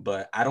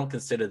 but I don't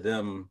consider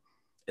them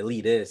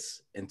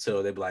elitist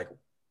until they're like,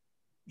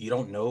 you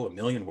don't know a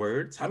million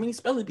words? How many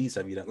spelling bees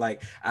have you done?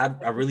 Like, I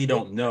really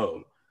don't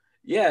know.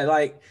 Yeah,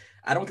 like,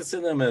 I don't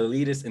consider them an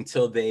elitist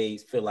until they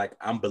feel like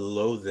I'm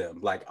below them.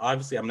 Like,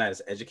 obviously, I'm not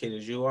as educated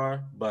as you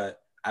are,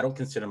 but I don't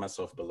consider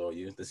myself below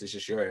you. This is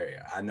just your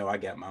area. I know I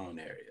got my own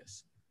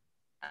areas.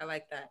 I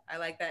like that.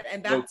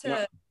 And back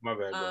to my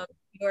bad,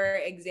 your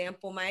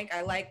example, Mike,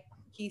 I like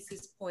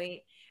Keith's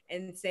point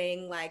and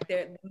saying like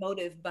the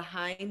motive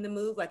behind the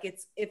move. Like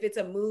if it's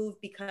a move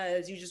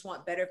because you just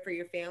want better for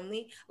your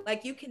family,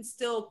 like you can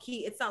still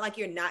it's not like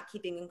you're not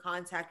keeping in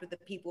contact with the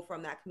people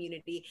from that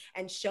community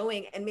and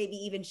showing, and maybe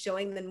even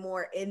showing them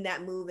more in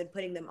that move and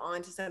putting them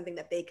on to something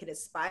that they could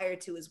aspire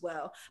to as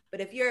well.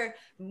 But if you're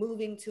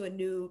moving to a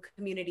new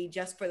community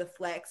just for the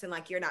flex and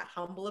like you're not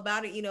humble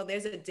about it, you know,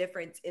 there's a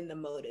difference in the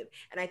motive.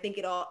 And I think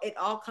it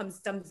all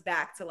comes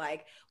back to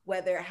like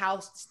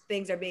how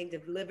things are being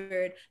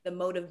delivered, the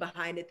motive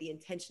behind it, the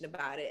intention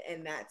about it,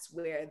 and that's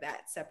where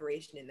that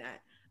separation in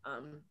that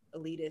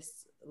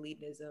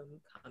elitism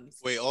comes.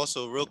 Wait,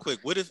 also real quick,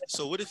 what if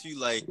you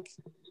like,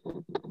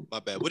 my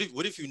bad, what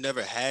if you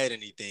never had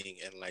anything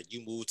and like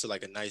you moved to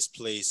like a nice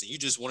place and you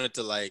just wanted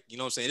to, like, you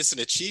know what I'm saying, it's an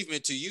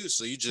achievement to you,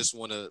 so you just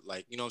want to,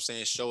 like, you know what I'm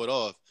saying, show it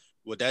off?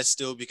 Would that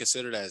still be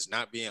considered as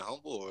not being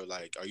humble, or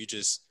like are you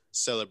just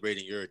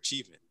celebrating your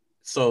achievement?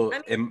 So I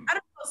don't know.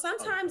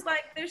 Sometimes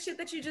like there's shit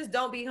that you just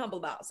don't be humble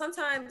about.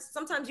 Sometimes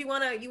you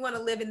wanna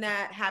live in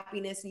that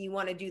happiness and you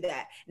want to do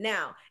that.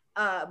 Now,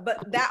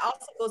 but that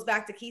also goes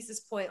back to Keith's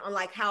point on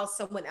like how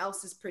someone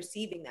else is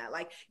perceiving that.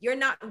 Like you're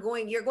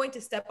going to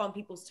step on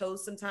people's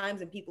toes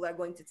sometimes, and people are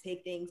going to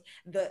take things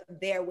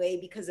their way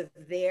because of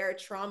their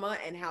trauma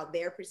and how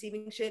they're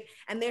perceiving shit.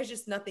 And there's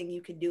just nothing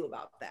you can do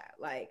about that.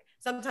 Like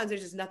sometimes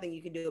there's just nothing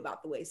you can do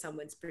about the way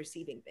someone's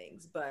perceiving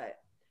things. But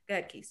go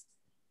ahead, Keith.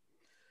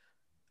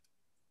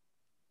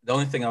 The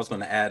only thing I was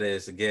going to add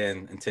is,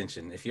 again,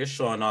 intention. If you're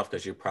showing off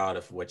because you're proud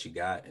of what you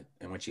got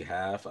and what you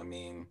have, I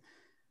mean,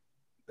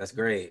 that's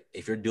great.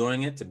 If you're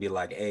doing it to be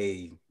like,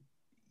 hey,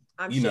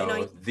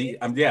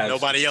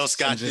 nobody else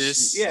got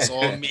this. Yeah. It's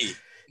all me.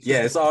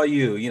 Yeah, it's all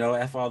you.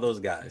 F all those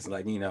guys.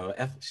 Like,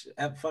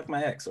 fuck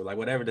my ex, or like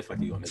whatever the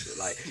fuck you want to do.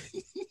 Like,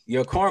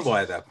 you're a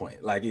cornball at that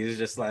point. Like, it's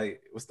just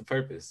like, what's the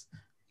purpose?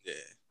 Yeah.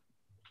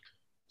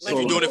 Like, if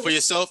you're doing it for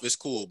yourself, it's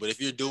cool. But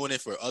if you're doing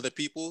it for other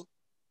people,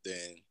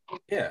 then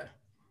yeah.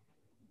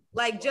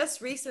 Like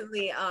just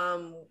recently,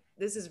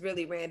 this is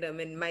really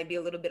random and might be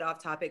a little bit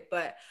off topic,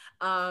 but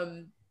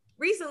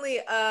recently,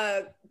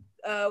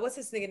 what's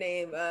his nigga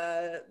name?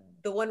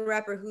 The one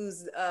rapper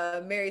who's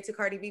married to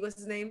Cardi B, what's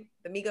his name?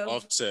 The Migos?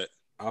 Offset.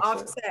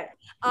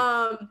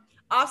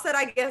 Offset,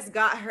 I guess,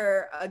 got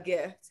her a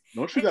gift.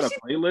 Don't you got a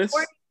playlist?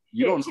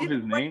 You don't know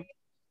his name?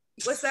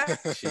 What's that?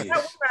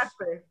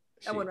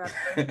 That one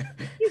rapper.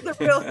 He's the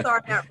real star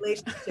in that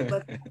relationship.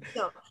 But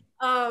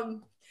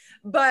no.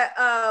 But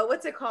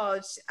what's it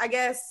called? I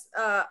guess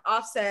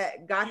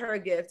Offset got her a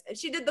gift, and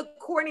she did the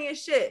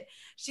corniest shit.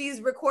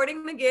 She's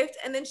recording the gift,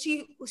 and then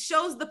she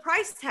shows the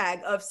price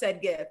tag of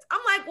said gift.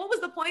 I'm like, what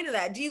was the point of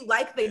that? Do you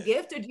like the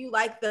gift, or do you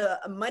like the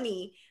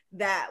money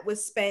that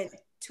was spent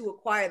to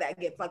acquire that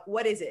gift? Like,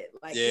 what is it?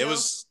 Like, yeah, it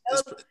was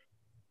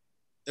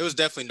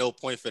definitely no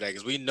point for that,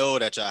 because we know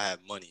that y'all have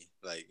money.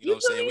 Like, you know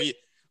what I'm saying?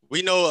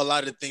 We know a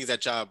lot of the things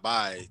that y'all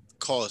buy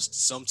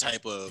cost some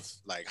type of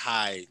like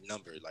high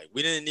number. Like,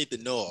 we didn't need to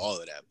know all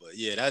of that, but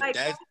yeah,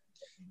 that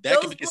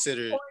can be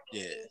considered.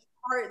 Yeah,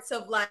 parts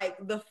of like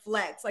the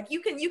flex. Like,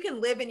 you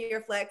can live in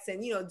your flex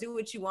and do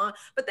what you want,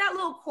 but that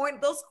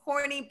those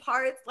corny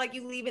parts, like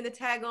you leaving the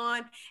tag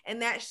on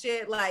and that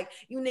shit, like,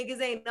 you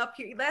niggas ain't up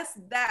here.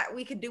 That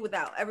we could do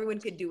without. Everyone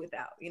could do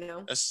without.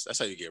 That's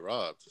how you get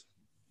robbed.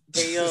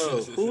 Hey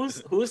yo,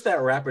 who's that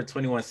rapper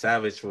 21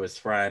 Savage was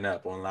frying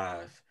up on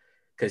live?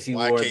 Because he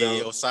wore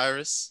the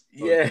Osiris.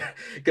 Yeah,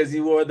 because he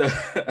wore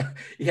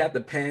he had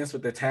the pants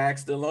with the tag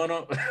still on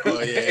him.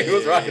 Oh yeah, he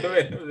was rocking them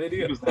in the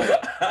video. He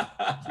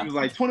was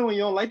like 21.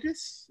 You don't like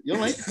this? You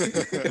don't like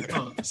this?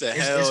 He said,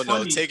 hell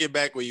no. Take it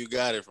back where you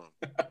got it from.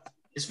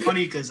 It's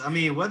funny because, I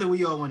mean, whether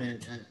we all want to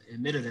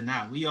admit it or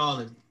not, we all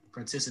have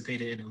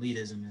participated in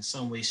elitism in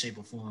some way, shape,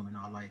 or form in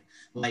our life.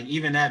 Like,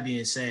 even that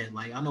being said,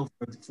 like, I know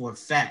for a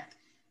fact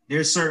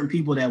there's certain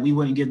people that we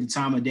wouldn't give the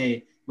time of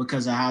day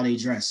because of how they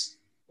dress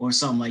or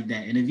something like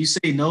that. And if you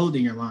say no,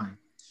 then you're lying.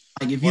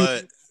 Like, if you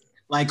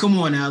like, come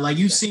on now, like,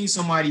 you've seen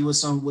somebody with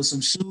some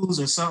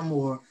shoes or something,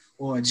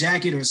 or a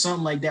jacket or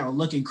something like that, or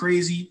looking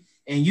crazy,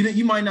 and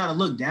you might not have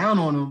looked down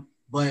on them,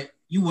 but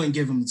you wouldn't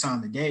give them the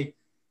time of day.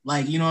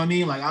 Like, you know what I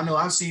mean? Like, I know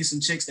I've seen some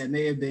chicks that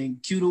may have been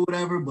cute or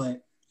whatever,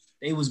 but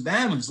they was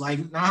bammers.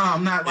 Like, nah,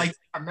 I'm not, like,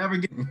 I never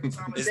get the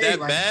time of day. Is that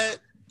like, bad?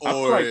 I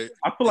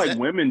feel like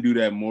women do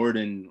that more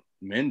than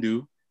men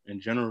do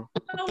in general.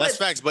 That's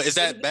facts, but is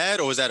that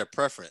bad or is that a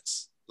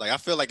preference? Like, I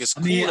feel like it's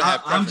cool to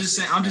have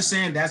preferences. I'm just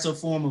saying that's a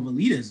form of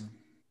elitism.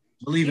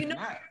 Believe it or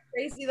not.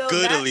 Crazy though.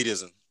 Good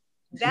elitism.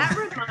 That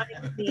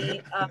reminds me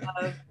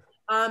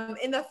of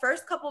in the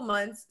first couple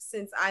months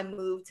since I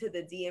moved to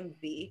the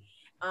DMV,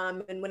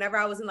 and whenever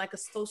I was in like a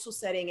social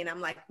setting and I'm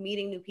like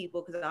meeting new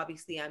people, because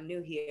obviously I'm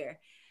new here,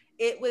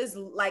 it was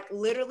like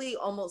literally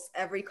almost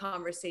every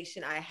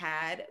conversation I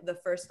had, the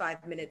first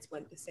 5 minutes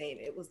went the same.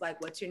 It was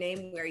like, what's your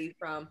name? Where are you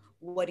from?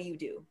 What do you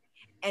do?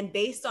 And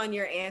based on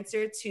your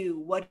answer to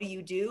what do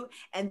you do,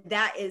 and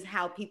that is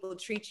how people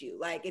treat you.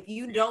 Like, if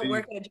you don't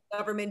work at a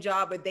government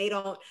job, or they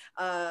don't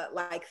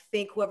like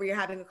think whoever you're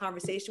having a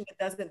conversation with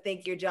doesn't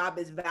think your job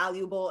is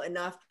valuable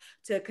enough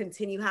to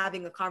continue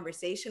having a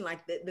conversation, like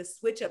the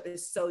switch up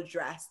is so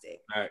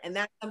drastic. Right. And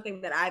that's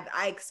something that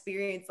I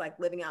experienced like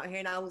living out here,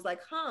 and I was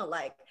like,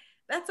 like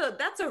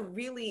that's a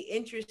really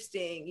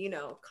interesting,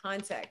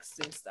 context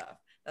and stuff.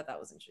 That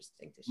was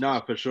interesting to share. Nah,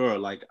 for sure.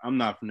 Like, I'm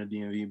not from the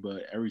DMV,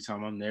 but every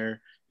time I'm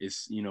there,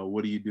 it's,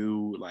 what do you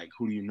do? Like,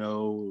 who do you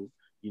know?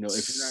 If you're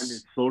not in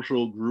this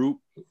social group,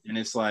 and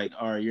it's like,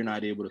 all right, you're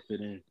not able to fit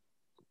in.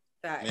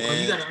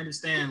 Well, you got to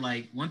understand,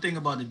 like, one thing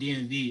about the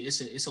DMV,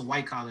 it's a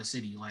white collar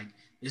city. Like,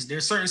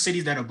 there's certain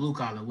cities that are blue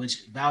collar,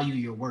 which value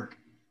your work.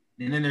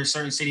 And then there's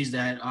certain cities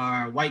that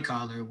are white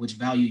collar, which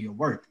value your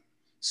work.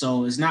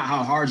 So it's not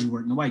how hard you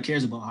work. Nobody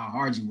cares about how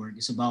hard you work.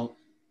 It's about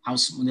how,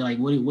 like,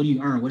 what do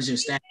you earn? What is your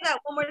status? That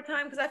one more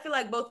time, because I feel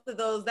like both of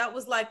those, that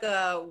was like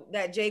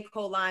that J.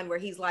 Cole line where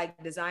he's like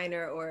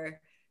designer, or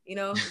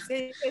No,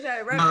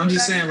 I'm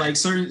just saying, like,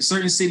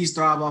 certain cities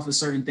thrive off of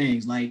certain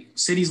things. Like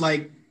cities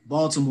like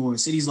Baltimore,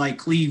 cities like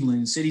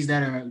Cleveland, cities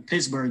that are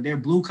Pittsburgh, they're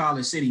blue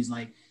collar cities,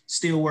 like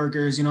steel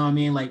workers. You know what I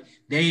mean? Like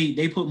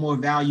they put more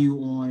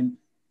value on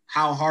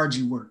how hard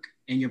you work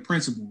and your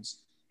principles.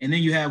 And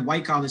then you have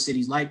white collar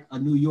cities like a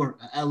New York,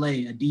 a LA,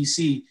 a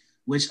DC,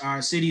 which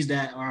are cities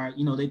that are,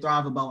 they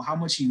thrive about how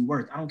much you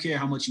work. I don't care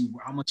how much you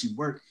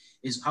work,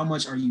 is how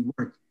much are you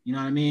worth. You know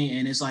what I mean?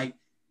 And it's like,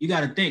 you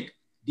got to think,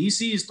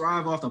 DCs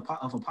thrive off of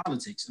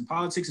politics, and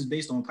politics is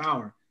based on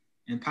power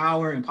and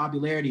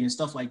popularity and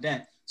stuff like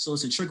that. So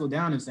it's a trickle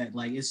down effect.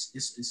 Like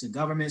it's a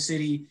government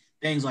city,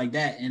 things like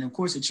that. And of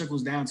course it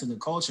trickles down to the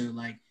culture.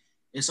 Like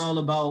it's all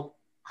about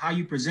how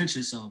you present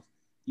yourself.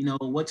 You know,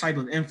 what type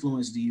of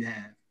influence do you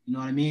have? You know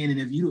what I mean? And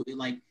if you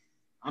like,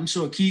 I'm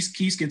sure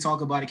Keith can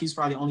talk about it. He's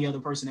probably the only other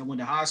person that went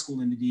to high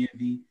school in the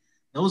DMV.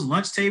 Those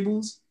lunch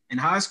tables in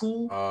high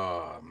school.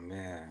 Oh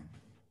man.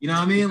 You know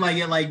what I mean?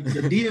 Like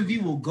the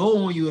DMV will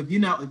go on you if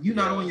you're not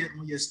on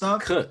your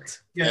stuff.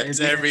 Cooked. Yeah, it's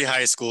every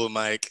high school,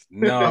 Mike.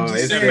 No,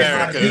 it's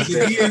America. The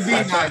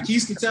DMV,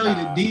 Keith can tell you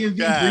the DMV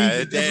brings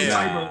a different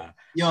type of.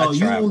 Yo,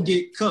 you will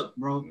get cooked,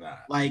 bro.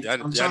 Like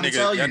I'm trying to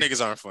tell you, y'all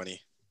niggas aren't funny.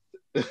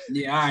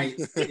 Yeah, all right.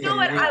 You know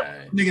what?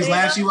 Niggas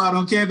laugh you out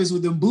on campus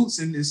with them boots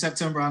in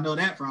September. I know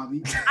that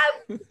probably. I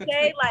would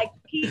say, like,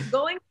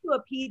 going to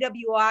a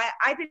PWI,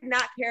 I did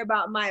not care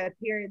about my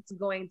appearance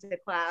going to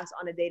class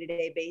on a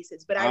day-to-day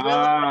basis, but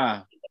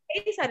I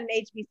really case at an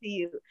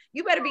HBCU.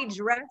 You better be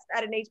dressed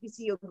at an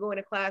HBCU going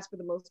to class for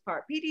the most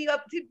part.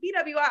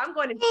 PWI, I'm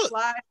going in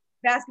slide,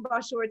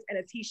 basketball shorts, and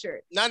a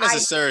t-shirt. Not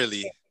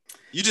necessarily.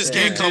 You just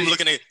can't come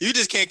you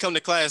just can't come to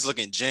class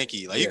looking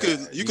janky. Like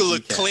you could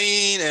look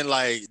clean and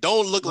like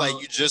don't look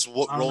like you just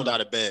rolled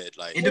out of bed.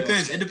 Like it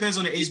depends. It depends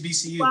on the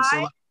HBCU.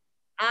 So like,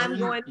 I'm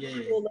going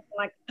to school looking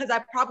like, because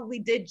I probably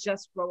did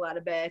just roll out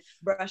of bed,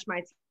 brush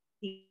my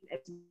teeth,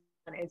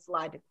 and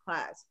slide to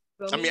class.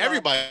 I mean,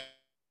 everybody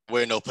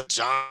wear no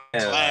pajamas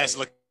class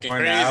looking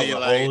crazy.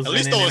 Like at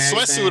least throw a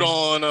sweatsuit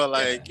on or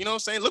like you know what I'm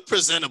saying. Look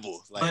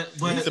presentable. Like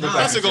but the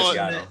professor going.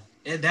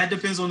 That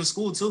depends on the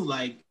school too.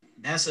 Like.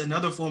 That's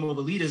another form of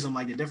elitism,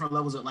 like the different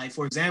levels of, like,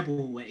 for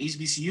example, with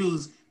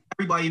HBCUs,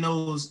 everybody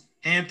knows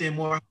Hampton,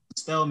 Morehouse,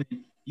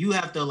 Spelman. You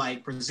have to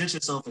like present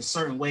yourself a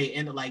certain way,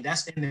 and like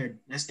that's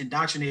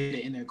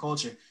indoctrinated in their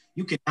culture.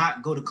 You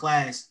cannot go to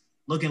class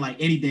looking like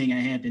anything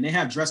at Hampton. They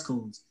have dress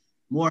codes.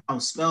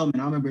 Morehouse,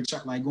 Spelman. I remember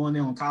like going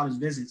there on college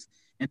visits,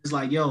 and it's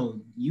like, yo,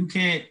 you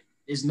can't.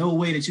 There's no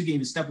way that you can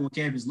even step on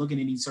campus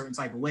looking any certain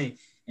type of way,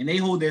 and they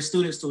hold their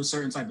students to a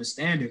certain type of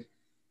standard.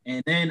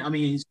 And then, I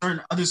mean,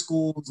 certain other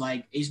schools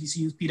like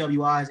HBCUs,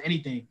 PWIs,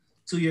 anything,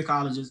 2-year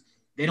colleges,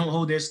 they don't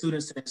hold their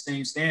students to that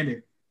same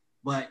standard.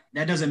 But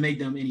that doesn't make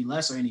them any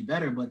less or any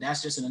better. But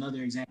that's just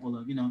another example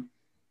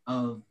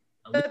of,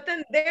 But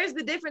then there's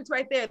the difference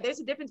right there.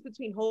 There's a difference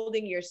between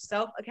holding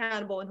yourself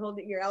accountable and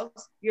holding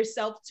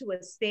yourself to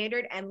a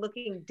standard and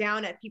looking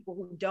down at people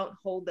who don't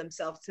hold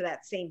themselves to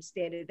that same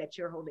standard that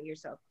you're holding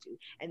yourself to.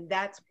 And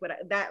that's what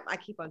I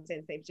keep on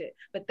saying the same shit,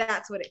 but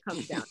that's what it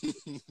comes down to.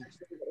 That's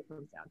what it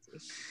comes down to.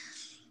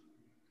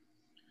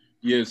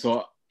 Yeah,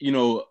 so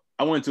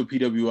I went to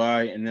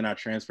PWI and then I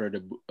transferred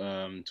to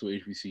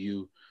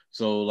HBCU.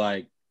 So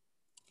like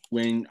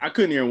when I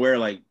couldn't even wear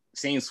like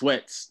same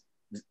sweats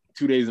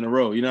 2 days in a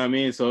row, you know what I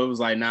mean? So it was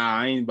like, nah,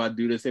 I ain't about to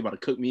do this. They about to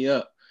cook me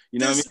up. You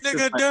know this what I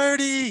mean? Nigga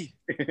dirty.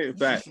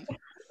 Fact.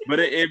 But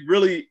it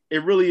really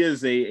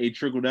is a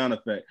trickle down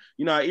effect.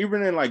 You know,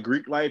 even in like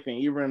Greek life and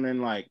even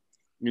in like,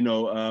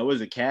 what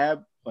is it,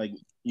 CAB? Like,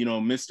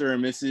 Mr.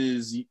 and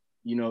Mrs.,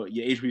 your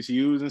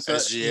HBCUs and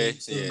stuff.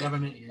 SGA. Student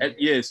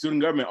government.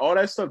 Student government. All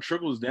that stuff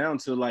trickles down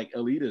to like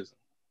elitism.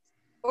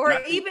 Or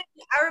even,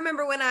 I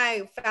remember when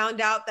I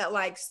found out that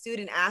like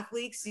student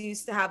athletes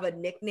used to have a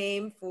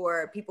nickname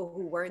for people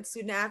who weren't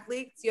student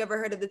athletes. You ever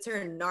heard of the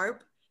term NARP,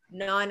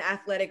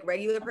 non-athletic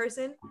regular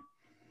person?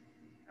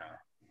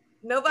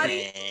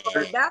 Nobody?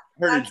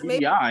 That's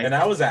maybe. And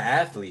I was an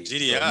athlete.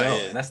 GDI,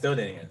 so and I still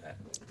didn't get that.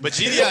 But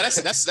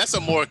GDI, that's a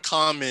more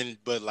common,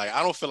 but like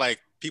I don't feel like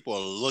people are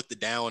looked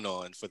down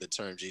on for the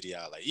term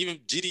GDI. Like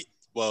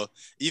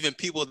even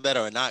people that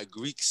are not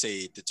Greek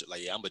say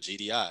like, yeah, I'm a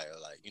GDI, or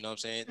like, you know what I'm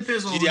saying?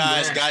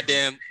 GDI is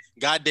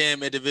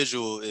goddamn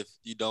individual if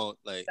you don't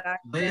like.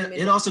 But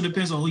it also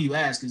depends on who you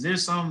ask, because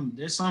there's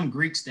some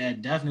Greeks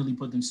that definitely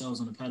put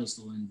themselves on a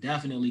pedestal and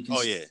definitely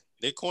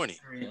they're corny,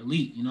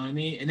 elite, you know what I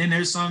mean? And then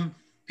there's some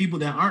people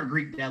that aren't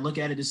Greek that look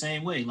at it the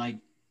same way. Like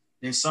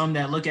there's some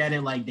that look at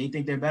it like they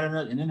think they're better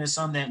than it, and then there's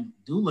some that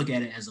do look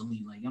at it as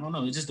elite. Like, I don't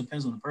know, it just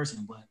depends on the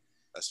person, but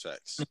that's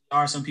facts. There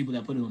are some people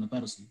that put it on a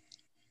pedestal.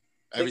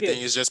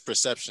 Everything is just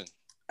perception.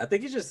 I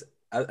think it's just,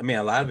 I mean,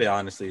 a lot of it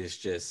honestly is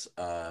just,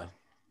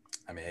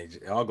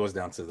 it all goes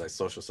down to like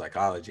social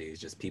psychology. It's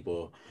just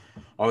people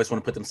always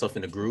want to put themselves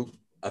in a group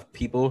of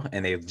people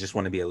and they just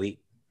want to be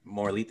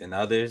more elite than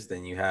others.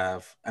 Then you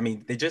have,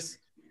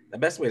 the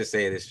best way to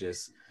say it is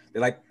just, they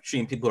like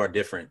treating people who are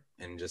different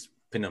and just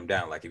pin them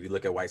down. Like if you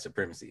look at white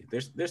supremacy,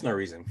 there's no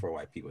reason for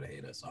white people to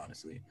hate us,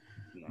 honestly.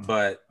 No.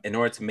 But in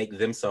order to make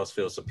themselves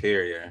feel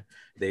superior,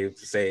 they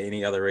say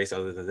any other race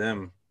other than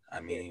them.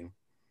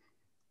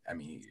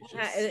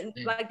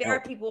 Like there are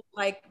people,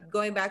 like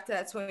going back to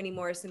that Toni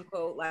Morrison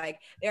quote, like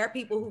there are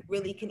people who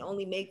really can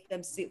only make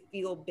themselves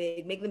feel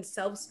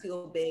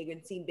big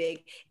and seem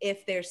big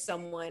if there's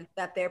someone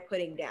that they're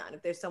putting down,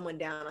 if there's someone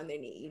down on their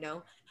knee,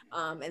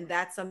 and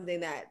that's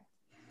something that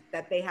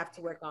they have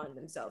to work on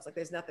themselves. Like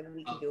there's nothing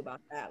we can do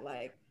about that.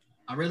 Like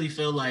I really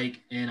feel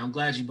like, and I'm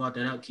glad you brought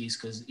that up, Keith,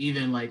 because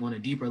even like on a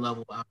deeper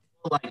level, I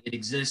feel like it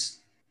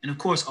exists. And of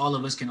course, all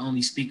of us can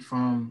only speak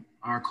from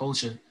our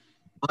culture,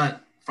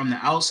 but from the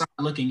outside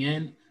looking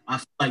in, I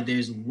feel like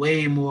there's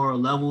way more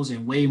levels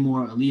and way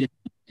more elite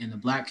in the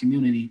Black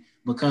community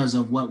because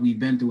of what we've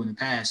been through in the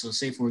past. So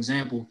say, for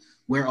example,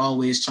 we're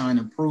always trying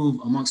to prove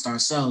amongst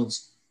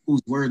ourselves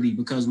who's worthy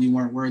because we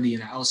weren't worthy in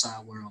the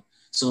outside world.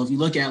 So if you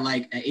look at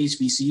like at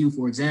HBCU,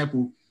 for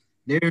example,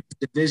 there's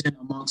division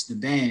amongst the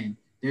band,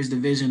 there's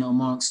division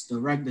amongst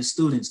the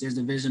students, there's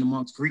division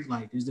amongst Greek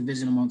life, there's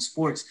division amongst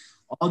sports.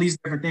 All these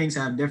different things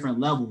have different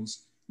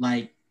levels.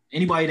 Like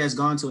anybody that's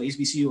gone to a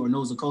HBCU or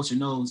knows the culture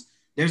knows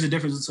there's a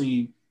difference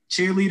between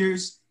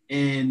cheerleaders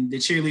and the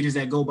cheerleaders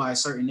that go by a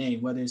certain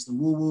name, whether it's the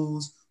Woo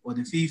Woos or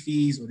the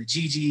Fifis or the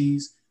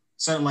GGs,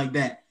 something like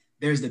that.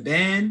 There's the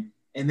band,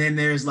 and then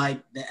there's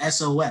like the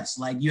SOS.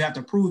 Like you have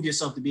to prove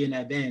yourself to be in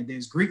that band.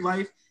 There's Greek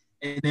life,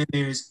 and then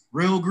there's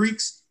real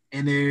Greeks,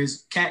 and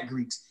there's cat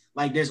Greeks.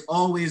 Like there's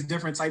always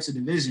different types of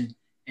division.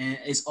 And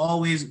it's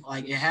always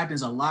like it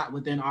happens a lot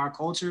within our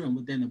culture and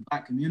within the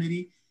Black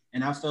community.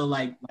 And I feel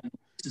like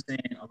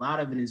saying, a lot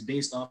of it is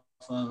based off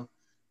of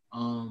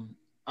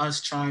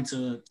us trying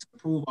to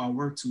prove our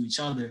work to each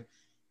other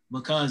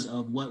because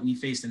of what we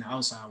faced in the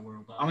outside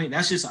world. But I mean,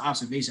 that's just an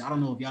observation. I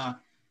don't know if y'all,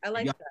 I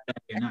like y'all that.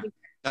 or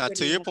not.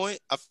 To your point,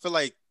 I feel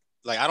like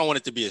I don't want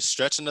it to be a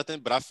stretch or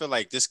nothing, but I feel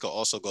like this could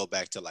also go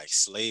back to like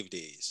slave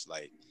days.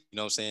 Like, you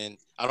know what I'm saying?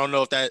 I don't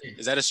know if that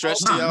is that a stretch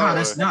to y'all?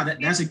 That's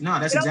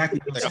exactly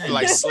what like I'm I feel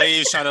like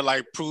slaves trying to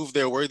like prove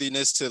their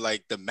worthiness to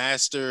like the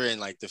master and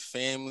like the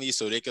family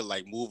so they could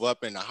like move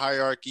up in the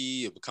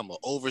hierarchy and become an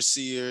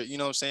overseer, you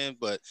know what I'm saying?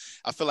 But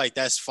I feel like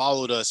that's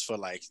followed us for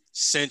like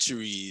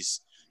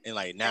centuries and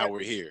like now we're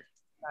here.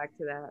 Back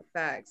to that.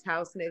 Facts.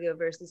 House nigga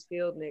versus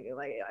field nigga.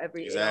 Like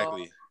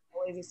exactly.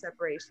 Always a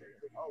separation.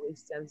 It always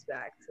stems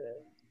back to.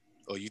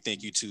 Oh, you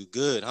think you too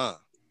good, huh?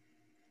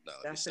 No,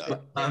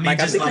 Mike,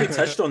 I think we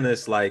touched on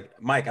this.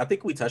 Mike, I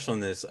think we touched on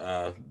this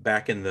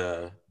back in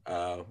the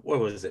what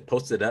was it?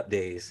 Posted Up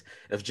days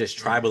of just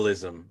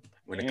tribalism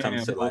when it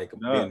comes to like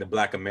being the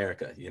Black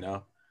America. You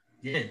know?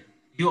 Yeah,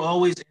 you're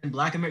always in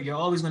Black America. You're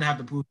always gonna have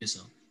to prove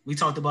yourself. We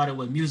talked about it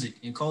with music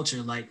and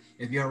culture. Like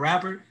if you're a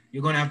rapper,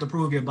 you're gonna have to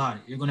prove your body.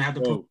 You're gonna have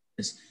to prove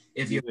this.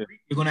 If you're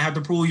gonna have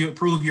to prove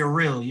you're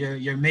real.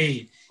 You're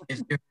made.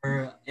 If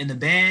you're in the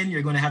band,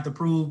 you're gonna have to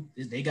prove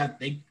they go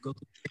through the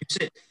same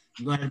shit.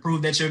 You're going to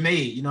prove that you're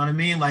made. You know what I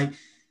mean? Like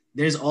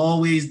there's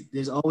always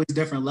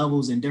different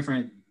levels and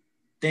different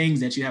things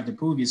that you have to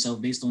prove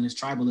yourself based on this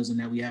tribalism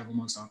that we have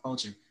amongst our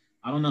culture.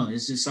 I don't know.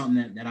 It's just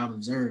something that I've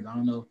observed. I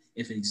don't know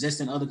if it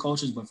exists in other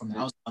cultures, but from the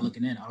outside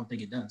looking in, I don't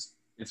think it does.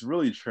 It's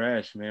really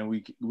trash, man.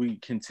 We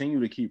continue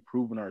to keep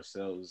proving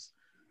ourselves,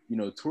 you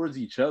know, towards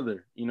each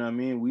other. You know what I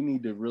mean? We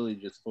need to really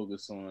just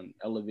focus on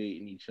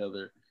elevating each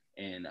other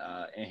and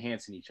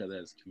enhancing each other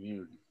as a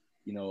community.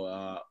 You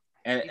know,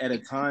 at a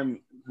time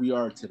we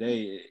are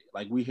today,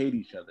 like we hate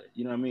each other.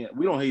 You know what I mean?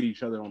 We don't hate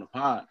each other on the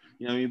pod,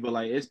 you know what I mean? But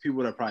like it's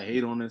people that probably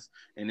hate on us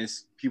and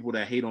it's people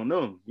that hate on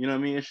them. You know what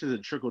I mean? It's just a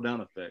trickle down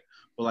effect.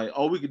 But like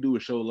all we could do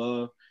is show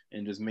love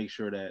and just make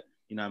sure that,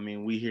 you know what I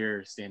mean, we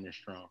here standing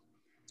strong.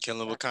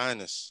 Killing with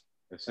kindness.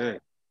 That's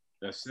it.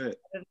 That's it.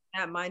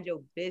 Not mind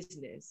your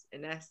business.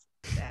 And that's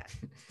that.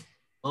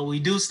 But we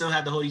do still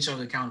have to hold each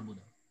other accountable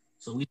though.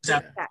 So we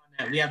just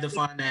have to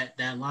find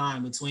that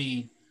line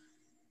between,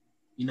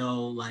 you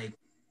know, like,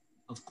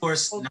 of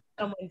course, not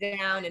someone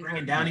down and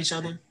bringing down each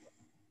other.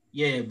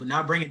 Yeah, but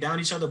not bringing down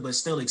each other, but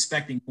still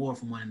expecting more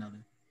from one another.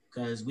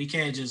 Because we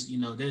can't just, you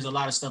know, there's a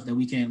lot of stuff that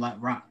we can't like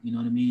rock. You know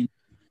what I mean?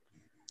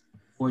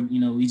 Or, you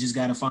know, we just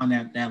got to find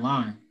that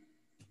line.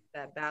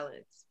 That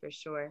balance for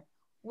sure.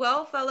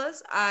 Well,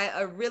 fellas,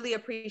 I really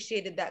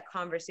appreciated that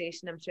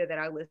conversation. I'm sure that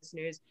our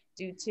listeners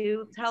do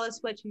too. Tell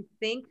us what you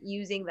think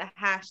using the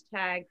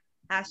hashtag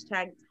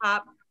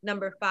top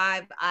number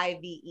 5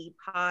 IVE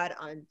pod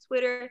on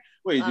Twitter.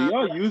 Wait, do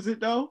y'all use it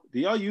though?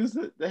 Do y'all use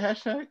it, the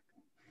hashtag?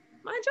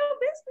 Mind your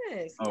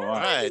business. Oh, all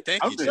right.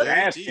 Thank you. I'm just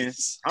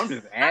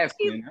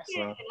asking.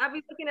 I'll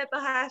be looking at the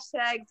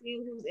hashtag,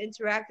 seeing who's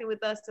interacting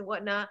with us and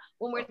whatnot.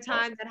 One more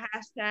time, that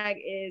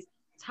hashtag is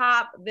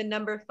top the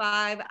number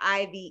 5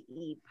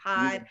 IVE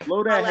pod.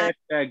 Blow that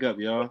hashtag up,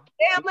 y'all.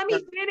 Damn, let me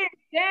finish.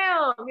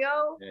 Damn,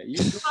 yo. Yeah, you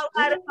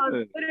on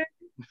Twitter.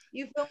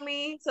 You feel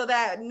me? So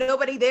that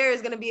nobody there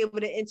is going to be able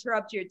to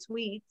interrupt your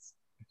tweets.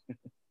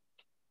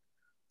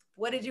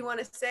 What did you want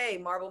to say,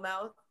 Marble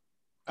Mouth?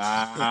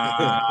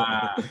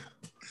 I'm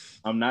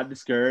not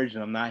discouraged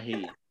and I'm not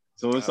hating.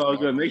 So it's all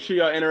good. Make sure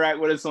y'all interact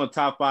with us on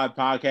Top 5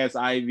 Podcast,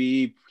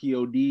 IV,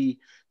 POD,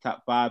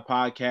 Top 5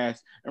 Podcast,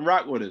 and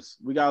rock with us.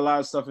 We got a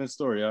lot of stuff in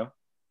store, y'all.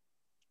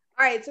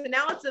 All right, so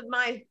now it's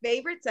my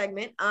favorite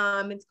segment.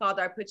 It's called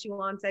our Put You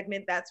On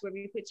segment. That's where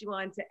we put you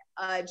on to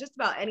just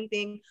about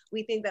anything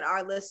we think that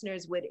our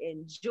listeners would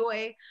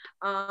enjoy.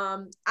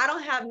 I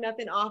don't have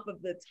nothing off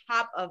of the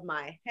top of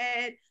my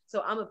head,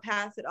 so I'm gonna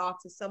pass it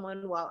off to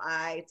someone while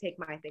I take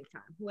my think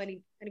time.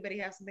 Anybody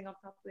have something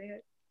off the top of their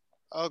head?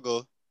 I'll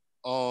go.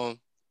 I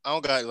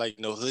don't got like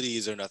no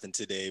hoodies or nothing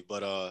today,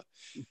 but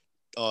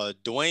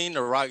Dwayne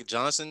The Rock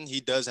Johnson, he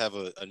does have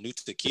a new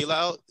tequila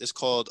out. It's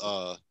called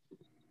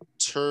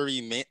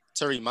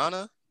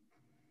Turimana.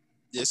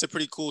 it's a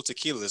pretty cool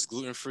tequila. It's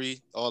gluten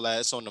free, all that.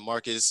 It's on the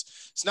market.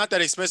 It's not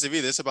that expensive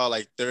either. It's about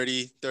like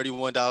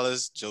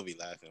 $31. Joe be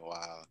laughing.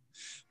 Wow.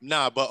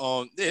 Nah, but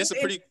yeah, it's a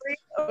pretty.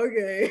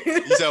 Okay.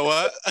 You said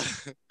what?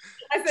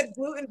 I said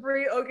gluten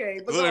free. Okay.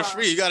 Gluten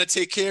free. You got to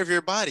take care of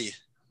your body.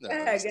 No,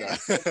 Yeah,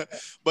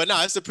 but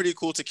no, it's a pretty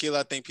cool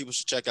tequila. I think people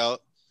should check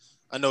out.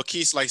 I know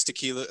Keith likes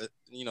tequila.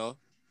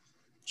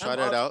 Try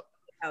that out.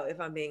 If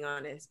I'm being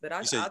honest, but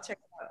I'll check it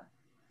out.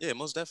 Yeah,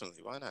 most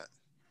definitely. Why not?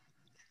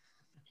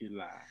 You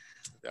lie.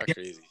 That's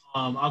crazy.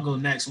 I'll go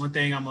next. One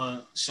thing I'm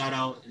gonna shout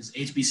out is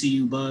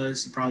HBCU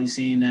Buzz. You've probably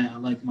seen that. I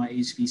like my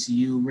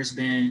HBCU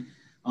wristband.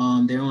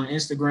 They're on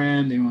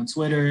Instagram. They're on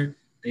Twitter.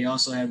 They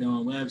also have their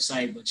own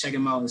website. But check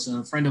them out. It's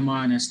a friend of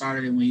mine that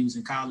started it when he was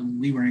in college.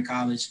 We were in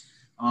college,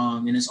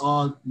 and it's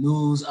all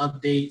news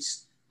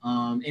updates.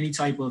 Any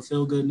type of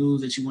feel good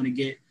news that you want to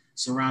get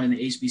surrounding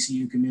the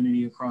HBCU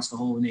community across the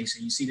whole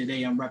nation. You see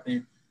today I'm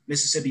repping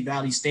Mississippi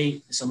Valley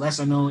State. It's a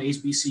lesser known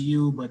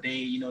HBCU, but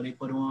they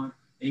put on.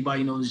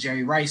 Anybody knows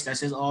Jerry Rice? That's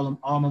his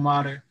alma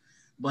mater.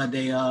 But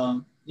they,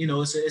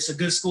 it's a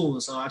good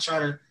school. So I try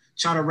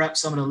to rep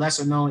some of the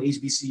lesser known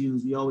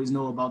HBCUs. We always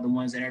know about the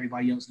ones that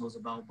everybody else knows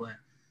about, but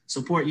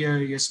support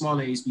your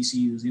smaller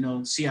HBCUs.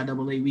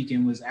 CIAA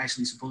weekend was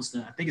actually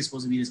I think it's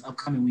supposed to be this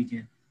upcoming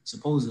weekend.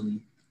 Supposedly,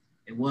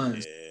 it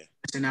was.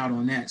 Missing out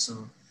on that.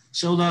 So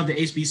show love to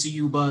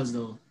HBCU Buzz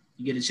though.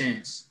 You get a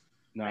chance.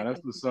 Nah,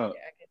 that's what's up.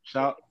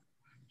 Shout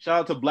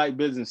out to Black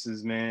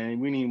businesses, man.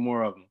 We need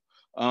more of them.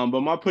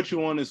 But my put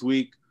you on this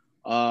week.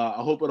 I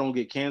hope I don't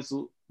get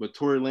canceled. But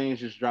Tory Lanez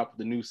just dropped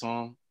the new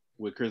song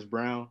with Chris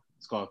Brown.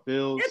 It's called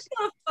Feels. Get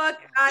the fuck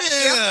out of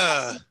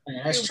here.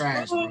 Man, that's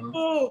trash,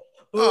 bro.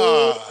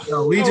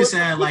 So we just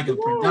had like a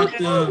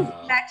productive,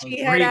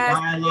 great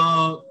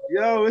dialogue.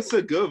 Yo, it's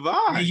a good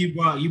vibe. Hey, you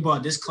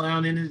brought this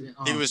clown in it.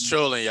 He was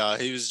trolling, y'all.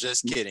 He was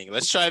just kidding.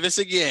 Let's try this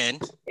again.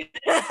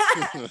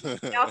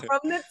 Now from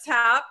the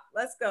top,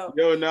 let's go.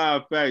 Yo, nah,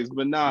 facts,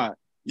 but nah.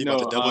 You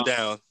about to double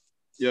down.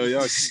 Yo,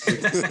 y'all. I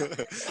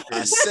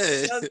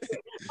said. I'm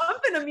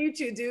gonna mute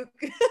you, Duke.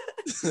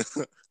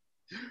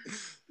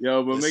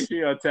 Yo, but make sure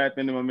y'all tap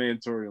into my man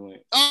Tory Lanez.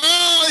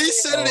 Oh, he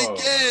said it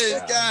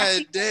again.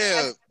 God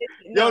damn.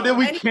 Yo, did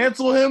we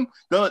cancel him?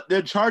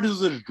 The charges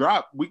was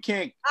dropped. We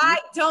can't. I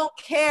don't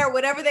care.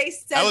 Whatever they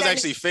said. That was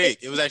actually fake.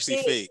 It was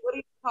actually fake. What are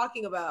you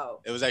talking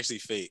about? It was actually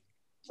fake.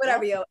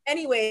 Whatever, yo.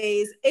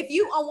 Anyways, if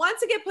you want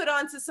to get put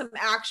onto some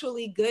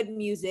actually good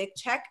music,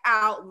 check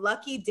out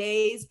Lucky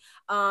Days.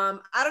 I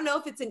don't know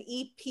if it's an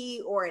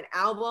EP or an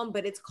album,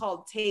 but it's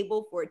called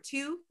Table for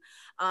Two.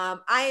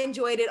 I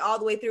enjoyed it all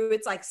the way through.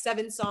 It's like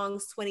 7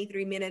 songs,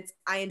 23 minutes.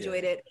 I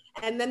enjoyed it.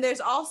 And then there's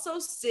also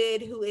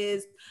Sid, who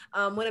is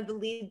one of the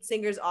lead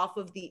singers off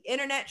of The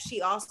Internet.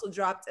 She also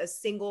dropped a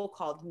single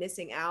called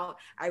Missing Out.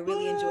 I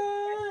really enjoyed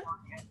it.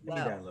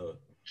 Well.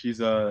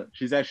 She's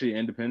actually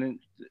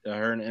independent.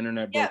 Her and The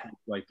Internet broke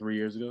like 3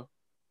 years ago.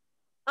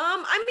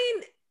 I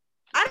mean,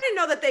 I didn't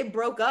know that they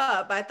broke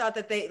up. I thought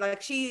that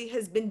she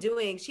has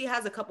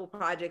a couple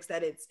projects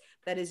that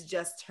is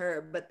just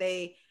her, but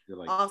they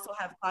also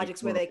have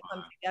projects where they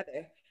come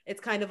together. It's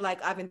kind of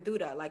like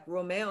Aventura, like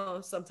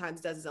Romeo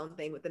sometimes does his own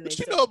thing with the name. What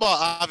you know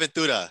about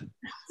Aventura?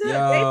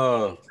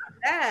 Yo.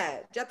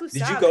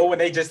 Did you go when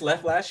they just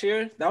left last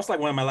year? That was like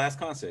one of my last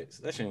concerts.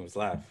 That shit was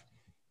live.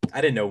 I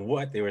didn't know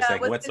what they were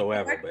saying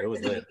whatsoever, but it was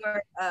lit.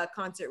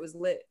 Concert was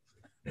lit.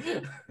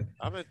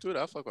 Aventura,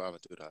 I fuck with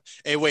Aventura.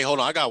 Hey, wait, hold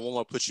on. I got one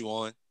more put you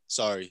on.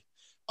 Sorry.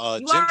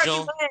 Jim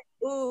Jones.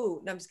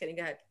 Ooh, no, I'm just kidding.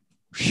 Go ahead.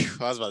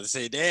 I was about to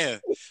say, damn.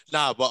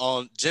 Nah,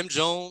 but Jim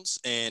Jones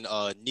and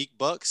Neek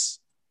Bucks,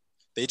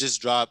 they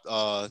just dropped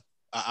an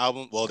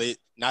album. Well, they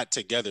not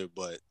together,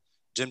 but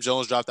Jim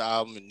Jones dropped the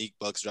album and Neek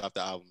Bucks dropped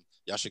the album.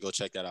 Y'all should go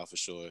check that out for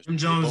sure. Jim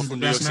Jones is the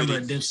best member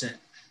of Dipset,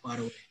 by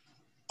the way.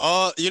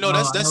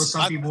 That's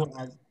some people.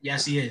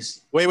 Yes, he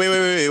is.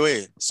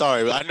 Wait.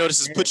 Sorry, I know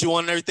this is put you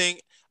on and everything.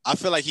 I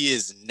feel like he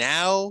is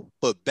now,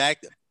 but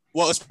back.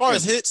 Well, as far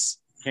as hits,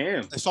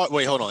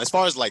 hold on. As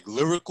far as like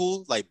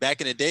lyrical, like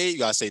back in the day, you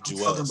gotta say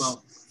Jewels. Talking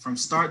about from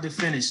start to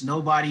finish,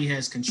 nobody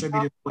has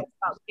contributed.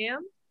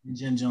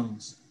 Jim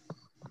Jones.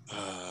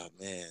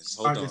 Man,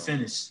 start to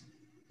finish.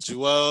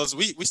 Jewels,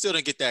 we still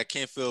didn't get that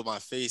 "Can't Feel My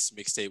Face"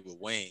 mixtape with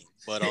Wayne,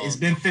 but it's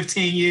been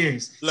 15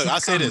 years. Look, I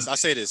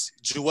say this: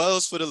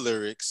 Jewels for the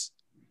lyrics,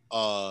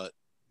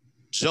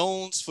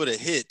 Jones for the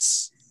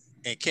hits,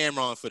 and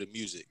Cameron for the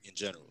music in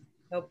general.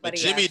 But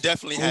Jimmy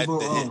definitely had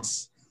the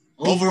hits.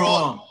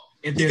 Overall,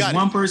 if there's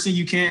one person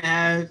you can't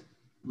have,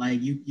 like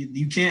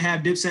you can't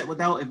have Dipset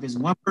without. If there's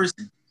one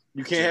person,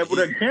 you can't have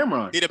without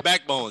Cameron. He the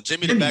backbone.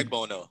 Jimmy the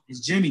backbone though. It's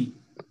Jimmy.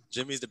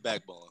 Jimmy's the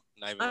backbone.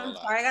 I'm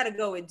sorry, I gotta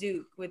go with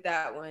Duke with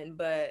that one,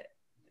 but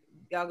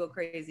y'all go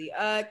crazy.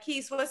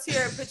 Keith, what's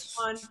your pitch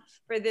on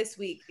for this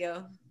week,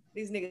 yo?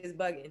 These niggas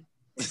bugging.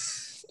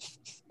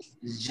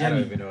 I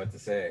don't even know what to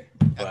say.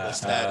 But,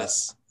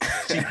 status.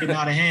 Chicken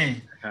out of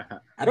hand.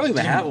 I don't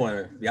even have one,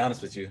 to be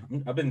honest with you.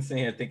 I've been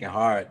sitting here thinking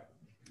hard.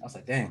 I was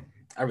like, dang,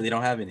 I really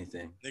don't have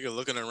anything. Nigga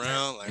looking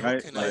around like, Right,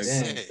 what can I like,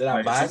 say? Did I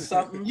Like, buy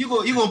something? You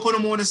gonna put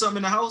them on in something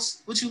in the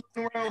house? What you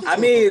looking around for? I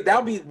mean,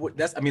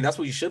 that's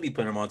what you should be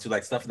putting them on to,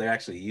 like stuff they're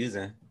actually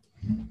using.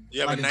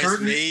 You have like a a nice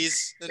curtain?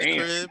 vase in the Damn.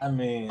 crib. I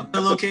mean, a That's a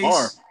bar.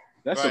 pillowcase.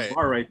 That's Right. a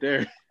bar right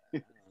there.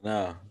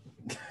 no.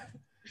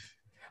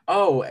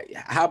 Oh,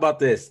 how about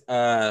this?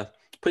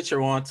 Put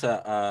your on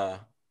to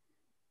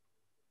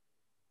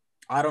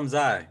Autumn's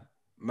Eye.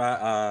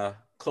 My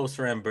close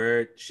friend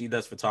Bird, she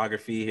does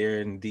photography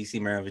here in DC,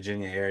 Maryland,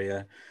 Virginia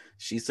area.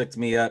 She's hooked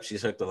me up.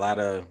 She's hooked a lot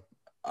of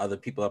other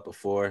people up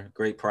before.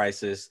 Great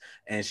prices.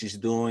 And she's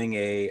doing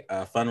a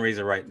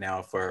fundraiser right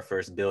now for her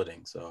first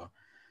building. So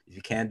if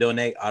you can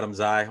donate, Autumn's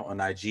Eye on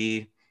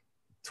IG,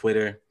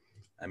 Twitter.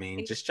 I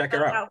mean, just check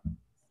her out.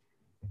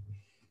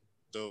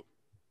 Dope.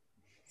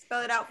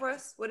 Spell it out for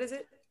us. What is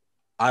it?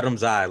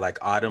 Autumn's Eye, like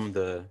autumn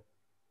the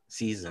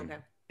season, Okay.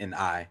 and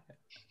I,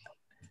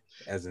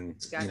 as in,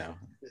 Gotcha. you know,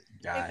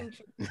 guy.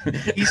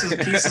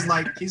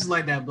 He's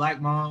like that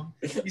black mom.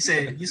 You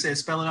said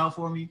spell it out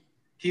for me.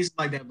 He's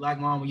like that black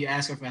mom when you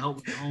ask her for help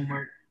with your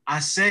homework. I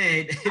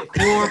said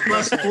 4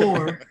 plus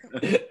 4.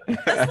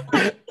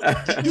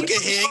 You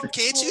can hear,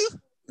 can't you?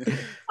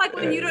 Like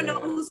when you don't know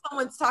who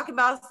someone's talking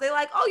about, they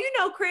like, oh, you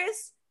know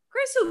Chris.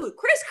 Chris who?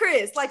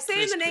 Chris. Like saying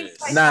Chris, the name.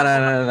 Chris. Like, No.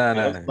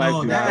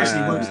 No, that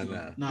actually works. Nah.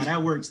 Though. No,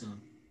 that works though.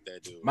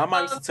 That dude. My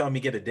mom used to tell me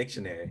get a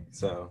dictionary,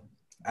 so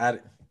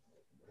that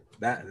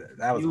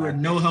was You were my-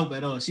 no help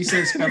at all. She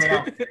said spell it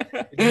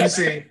out. You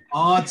said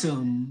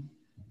autumn.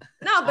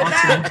 No, but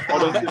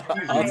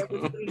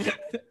Autumn.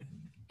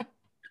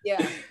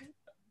 yeah.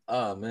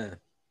 Oh man.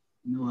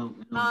 No help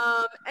at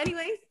all.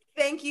 Anyways,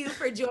 thank you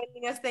for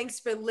joining us. Thanks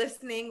for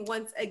listening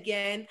once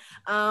again.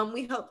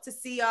 We hope to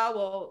see y'all.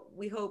 Well,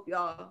 we hope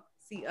y'all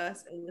see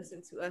us and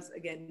listen to us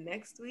again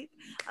next week.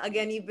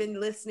 Again, you've been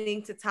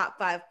listening to Top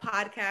 5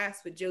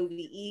 Podcasts with Joe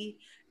VE,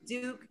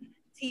 Duke,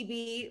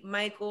 TB,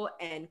 Michael,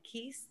 and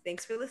Keith.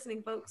 Thanks for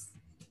listening, folks.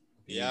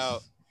 Be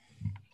out.